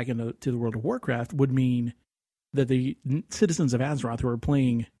 bringing that back into the World of Warcraft, would mean that the citizens of Azeroth who are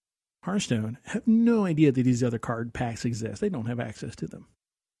playing Hearthstone have no idea that these other card packs exist. They don't have access to them.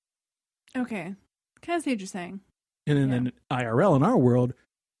 Okay. Kind of see what you're saying. And then IRL in our world,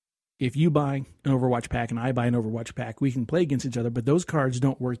 if you buy an Overwatch pack and I buy an Overwatch pack, we can play against each other, but those cards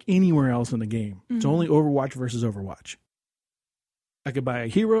don't work anywhere else in the game. Mm-hmm. It's only Overwatch versus Overwatch. I could buy a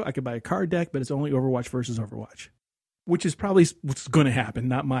hero, I could buy a card deck, but it's only Overwatch versus Overwatch, which is probably what's going to happen,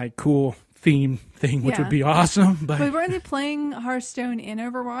 not my cool theme thing, which would be awesome. But weren't they playing Hearthstone in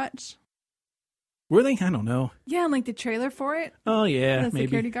Overwatch? Were they? I don't know. Yeah, and the trailer for it. Oh, yeah, the maybe.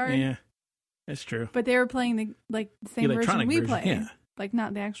 Security guard. Yeah, that's true. But they were playing the same version we play. Yeah.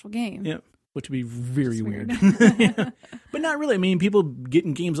 Not the actual game. Yep. Which would be very weird. But not really. I mean, people get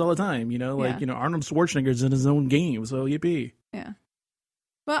in games all the time, Arnold Schwarzenegger's in his own game, so yippee. Yeah.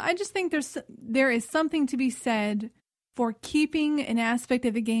 Well, I just think there is something to be said for keeping an aspect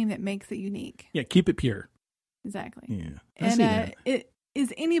of the game that makes it unique. Yeah, keep it pure. Exactly. Yeah. And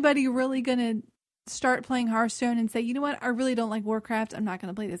is anybody really going to start playing Hearthstone and say, you know what, I really don't like Warcraft, I'm not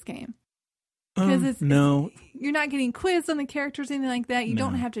going to play this game? Because no. You're not getting quizzed on the characters or anything like that. You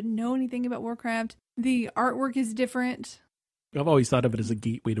don't have to know anything about Warcraft. The artwork is different. I've always thought of it as a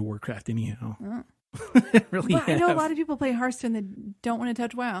gateway to Warcraft anyhow. Oh. Really I know a lot of people play Hearthstone that don't want to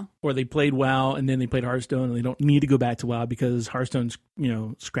touch WoW. Or they played WoW and then they played Hearthstone and they don't need to go back to WoW because Hearthstone,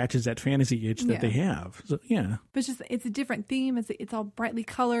 scratches that fantasy itch that they have. So, yeah. But it's a different theme. It's all brightly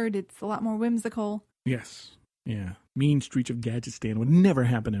colored. It's a lot more whimsical. Yes. Yeah. Mean Streets of Gadgetzan would never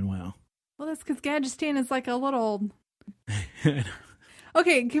happen in WoW. Well, that's because Gadgetzan is like a little...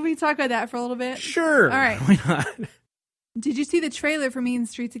 Okay, can we talk about that for a little bit? Sure. All right. Why not? Did you see the trailer for Mean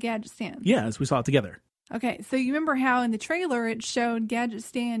Streets of Gadgetzan? Yes, we saw it together. Okay, so you remember how in the trailer it showed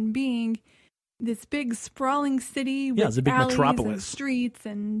Gadgetstan being this big sprawling city with it's a big metropolis, and streets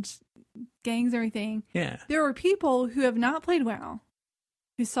and gangs and everything. Yeah. There were people who have not played WoW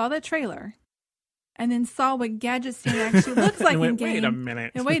who saw that trailer and then saw what Gadgetstan actually looks like in game. Wait a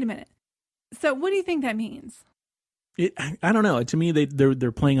minute. And wait a minute. So what do you think that means? I don't know. To me,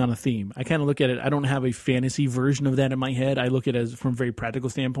 they're playing on a theme. I kind of look at it. I don't have a fantasy version of that in my head. I look at it as from a very practical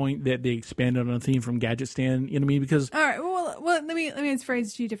standpoint that they expanded on a theme from Gadgetstan. You know what I mean? Because all right. Well, let me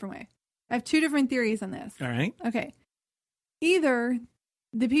phrase it to you a different way. I have two different theories on this. All right. Okay. Either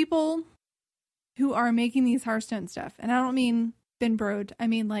the people who are making these Hearthstone stuff, and I don't mean Ben Brode. I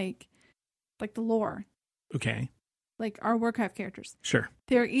mean like the lore. Okay. Like our Warcraft characters. Sure.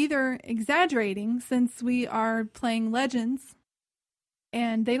 They're either exaggerating since we are playing Legends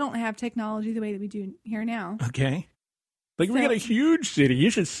and they don't have technology the way that we do here now. Okay. Like, we got a huge city. You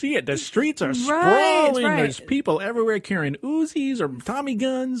should see it. The streets are sprawling. Right. There's people everywhere carrying Uzis or Tommy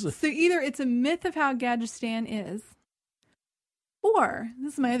guns. So either it's a myth of how Gadgetstan is, or,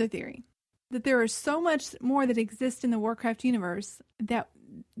 this is my other theory, that there is so much more that exists in the Warcraft universe that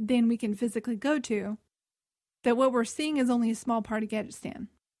then we can physically go to, that what we're seeing is only a small part of Gadgetstan.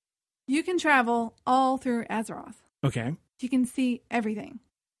 You can travel all through Azeroth. Okay. You can see everything.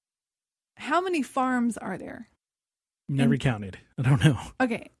 How many farms are there? Never counted. I don't know.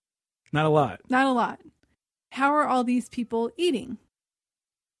 Okay. Not a lot. Not a lot. How are all these people eating?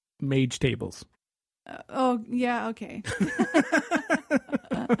 Mage tables. Oh, yeah, okay.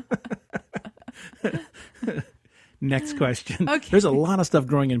 Next question. Okay. There's a lot of stuff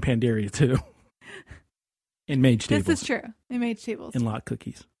growing in Pandaria, too. In mage tables. This is true. In mage tables. And lot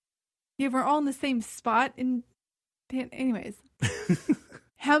cookies. Yeah, we're all in the same spot. Anyways.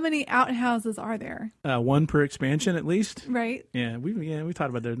 How many outhouses are there? One per expansion, at least. Right. Yeah, we talked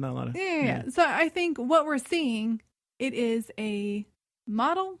about there's not a lot of. Yeah. So I think what we're seeing, it is a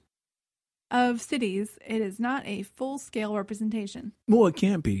model of cities. It is not a full-scale representation. Well, it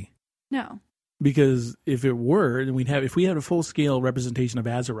can't be. No. Because if it were, then if we had a full-scale representation of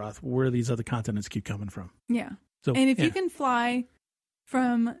Azeroth, where do these other continents keep coming from? Yeah. So, and if you can fly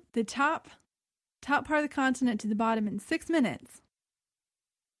from the top part of the continent to the bottom in 6 minutes.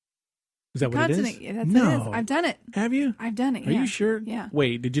 Is that what it is? Yeah, that's what it is. I've done it. Have you? I've done it. Are you sure? Yeah.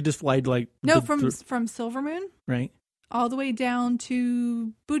 Wait, did you just fly from Silvermoon? Right. All the way down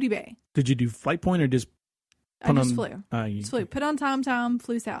to Booty Bay. Did you do flight point or just flew? Just flew. Put on TomTom,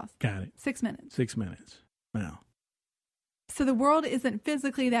 flew south. Got it. 6 minutes. 6 minutes. Wow. So the world isn't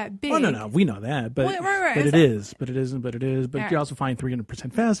physically that big. Oh, no. We know that. But, right. But it is. But it isn't. But it is. But you also find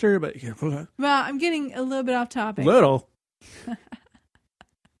 300% faster. But well, I'm getting a little bit off topic. Little.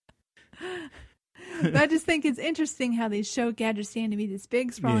 But I just think it's interesting how they show Gadgetstan to be this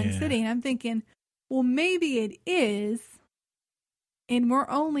big, sprawling city. And I'm thinking, well, maybe it is. And we're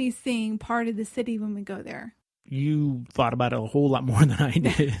only seeing part of the city when we go there. You thought about it a whole lot more than I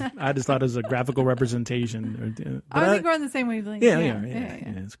did. I just thought it was a graphical representation. I think we're on the same wavelength. Yeah.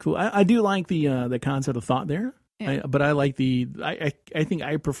 It's cool. I do like the concept of thought there. Yeah. But I like I think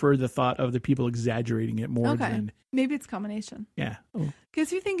I prefer the thought of the people exaggerating it more than. Maybe it's a combination. Yeah. Because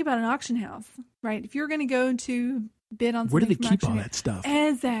if you think about an auction house, right? If you're going to go to bid on something, where do they keep all that stuff?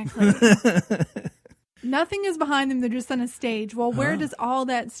 Exactly. Nothing is behind them. They're just on a stage. Well, where does all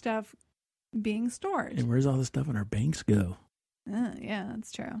that stuff being stored? And where's all the stuff in our banks go? Yeah,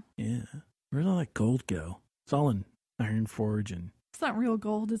 that's true. Yeah. Where's all that gold go? It's all in Ironforge and. It's not real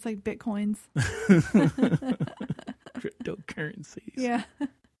gold. It's like Bitcoins. Cryptocurrencies. Yeah.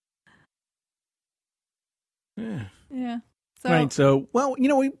 Yeah. So, right. So, well,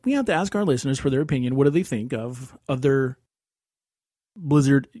 we have to ask our listeners for their opinion. What do they think of their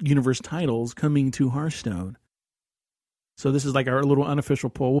Blizzard universe titles coming to Hearthstone? So this is like our little unofficial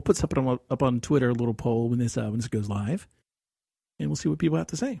poll. We'll put something up on Twitter, a little poll when this goes live, and we'll see what people have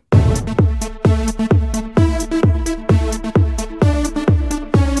to say.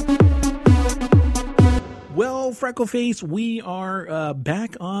 Well, Freckleface, we are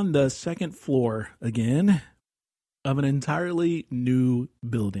back on the second floor again of an entirely new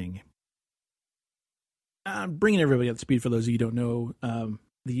building. I'm bringing everybody up to speed for those of you who don't know.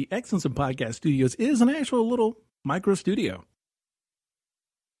 The Excellence in Podcast Studios is an actual little micro studio.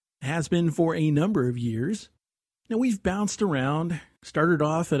 It has been for a number of years. Now, we've bounced around, started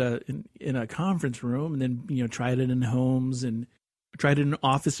off in a conference room, and then tried it in homes and tried it in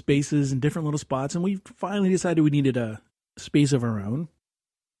office spaces and different little spots, and we finally decided we needed a space of our own.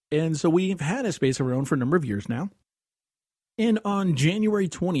 And so we've had a space of our own for a number of years now. And on January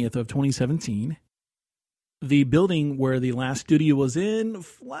 20th of 2017, the building where the last studio was in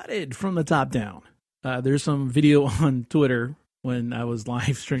flooded from the top down. There's some video on Twitter when I was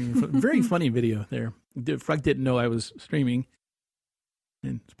live streaming. Very funny video there. Frank didn't know I was streaming,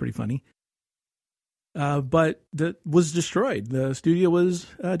 and it's pretty funny. But that was destroyed. The studio was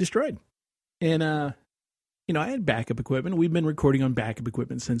destroyed. And, I had backup equipment. We've been recording on backup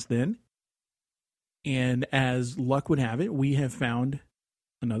equipment since then. And as luck would have it, we have found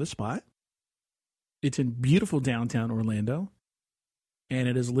another spot. It's in beautiful downtown Orlando. And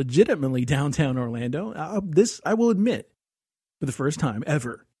it is legitimately downtown Orlando. I will admit, for the first time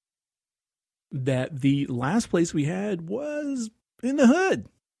ever, that the last place we had was in the hood.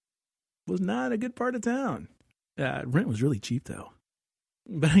 Was not a good part of town. Rent was really cheap, though.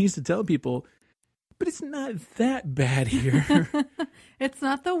 But I used to tell people, but it's not that bad here. It's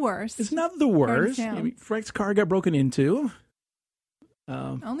not the worst. It's not the worst. I mean, Frank's car got broken into.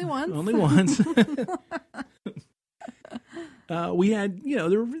 Only once. Only once. We had,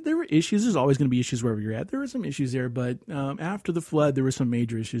 there were issues. There's always going to be issues wherever you're at. There were some issues there, but after the flood, there were some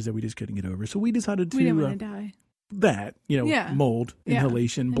major issues that we just couldn't get over. So we decided to... We didn't want to die. That, mold,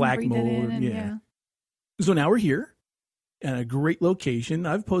 inhalation, black mold. So now we're here at a great location.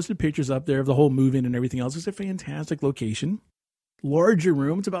 I've posted pictures up there of the whole move-in and everything else. It's a fantastic location. Larger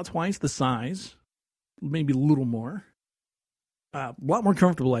room. It's about twice the size. Maybe a little more. A lot more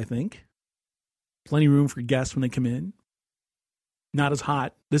comfortable, I think. Plenty of room for guests when they come in. Not as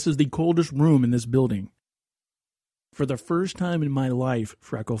hot. This is the coldest room in this building. For the first time in my life,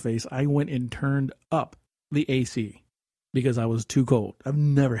 Freckleface, I went and turned up the AC because I was too cold. I've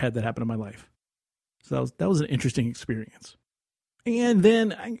never had that happen in my life. So that was an interesting experience. And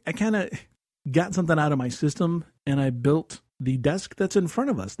then I kind of got something out of my system and I built the desk that's in front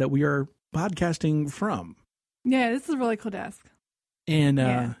of us that we are podcasting from. Yeah, this is a really cool desk.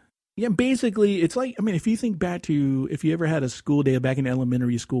 And basically it's like, if you think back to if you ever had a school day back in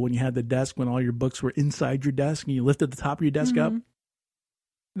elementary school when you had the desk when all your books were inside your desk and you lifted the top of your desk up,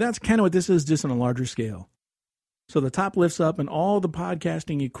 that's kind of what this is, just on a larger scale. So the top lifts up and all the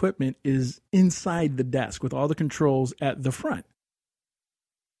podcasting equipment is inside the desk with all the controls at the front.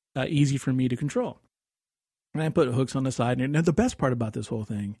 Easy for me to control. And I put hooks on the side. And the best part about this whole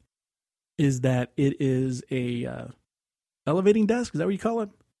thing is that it is a elevating desk. Is that what you call it?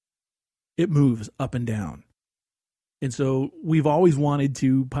 It moves up and down. And so we've always wanted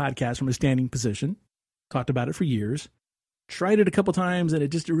to podcast from a standing position. Talked about it for years. Tried it a couple times and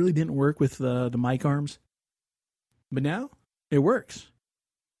it really didn't work with the mic arms. But now it works.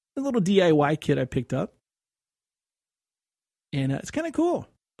 A little DIY kit I picked up. And it's kind of cool.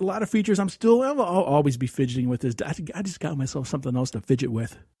 A lot of features. I'll always be fidgeting with this. I just got myself something else to fidget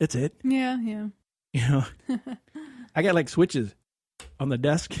with. That's it. Yeah. I got like switches on the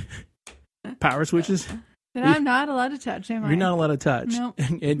desk. Power switches. That I'm not allowed to touch, am I? You're not allowed to touch. Nope.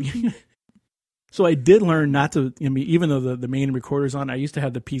 And so I did learn not to, even though the main recorder's on, I used to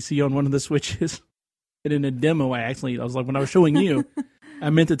have the PC on one of the switches. And in a demo, I was like, when I was showing you, I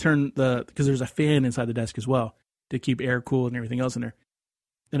meant to turn because there's a fan inside the desk as well to keep air cool and everything else in there.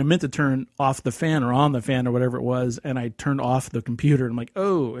 And I meant to turn off the fan or on the fan or whatever it was. And I turned off the computer. I'm like,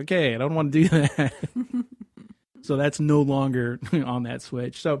 oh, okay, I don't want to do that. So that's no longer on that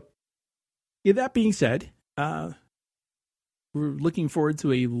switch. So that being said, we're looking forward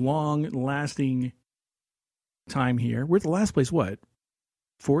to a long-lasting time here. We're at the last place,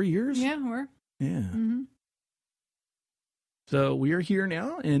 4 years? Yeah, we're. Yeah. Mm-hmm. So we are here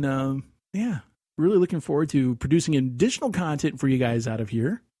now, and really looking forward to producing additional content for you guys out of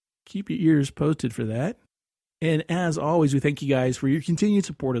here. Keep your ears posted for that. And as always, we thank you guys for your continued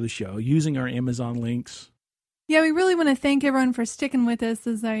support of the show, using our Amazon links. Yeah, we really want to thank everyone for sticking with us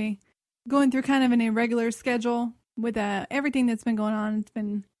as I going through kind of an irregular schedule with everything that's been going on. It's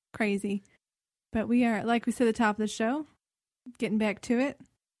been crazy. But we are, like we said at the top of the show, getting back to it.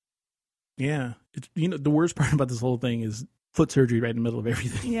 Yeah. It's, the worst part about this whole thing is foot surgery right in the middle of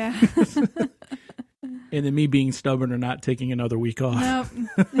everything. Yeah. And then me being stubborn or not taking another week off.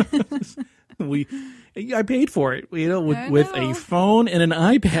 Nope. I paid for it, with a phone and an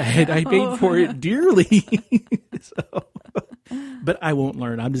iPad. I paid for it dearly. But I won't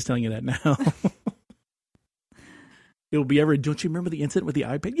learn. I'm just telling you that now. It'll be don't you remember the incident with the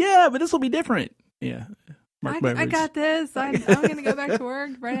iPad? Yeah, but this will be different. Yeah. I got this. I'm going to go back to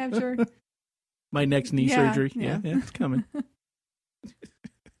work right after my next knee surgery. Yeah, it's coming.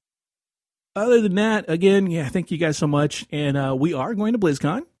 Other than that, again, thank you guys so much. And we are going to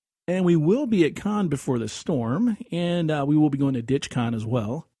BlizzCon, and we will be at Con Before the Storm, and we will be going to DitchCon as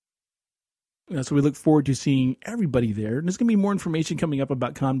well. So we look forward to seeing everybody there. And there's going to be more information coming up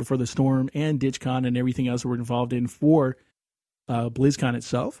about Con Before the Storm and DitchCon and everything else that we're involved in for BlizzCon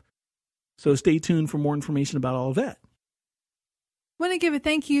itself. So stay tuned for more information about all of that. Want to give a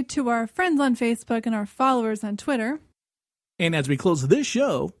thank you to our friends on Facebook and our followers on Twitter. And as we close this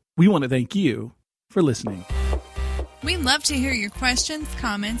show, we want to thank you for listening. We'd love to hear your questions,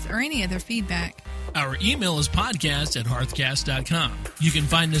 comments, or any other feedback. Our email is podcast@hearthcast.com. You can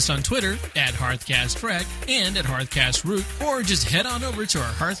find us on Twitter @HearthCastTrek and @HearthCastRoot, or just head on over to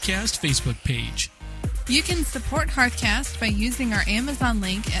our Hearthcast Facebook page. You can support Hearthcast by using our Amazon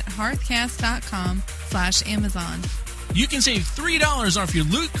link at hearthcast.com/Amazon. You can save $3 off your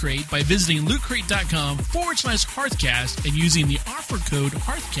Loot Crate by visiting lootcrate.com/Hearthcast and using the offer code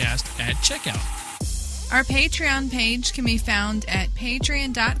Hearthcast at checkout. Our Patreon page can be found at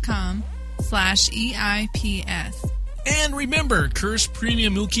patreon.com/EIPS. And remember, Curse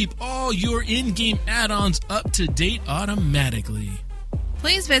Premium will keep all your in-game add-ons up to date automatically.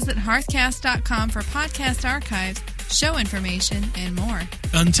 Please visit hearthcast.com for podcast archives, show information, and more.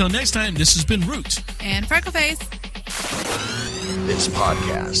 Until next time, this has been Root and Freckleface. This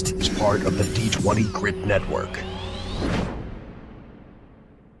podcast is part of the D20 Grit Network.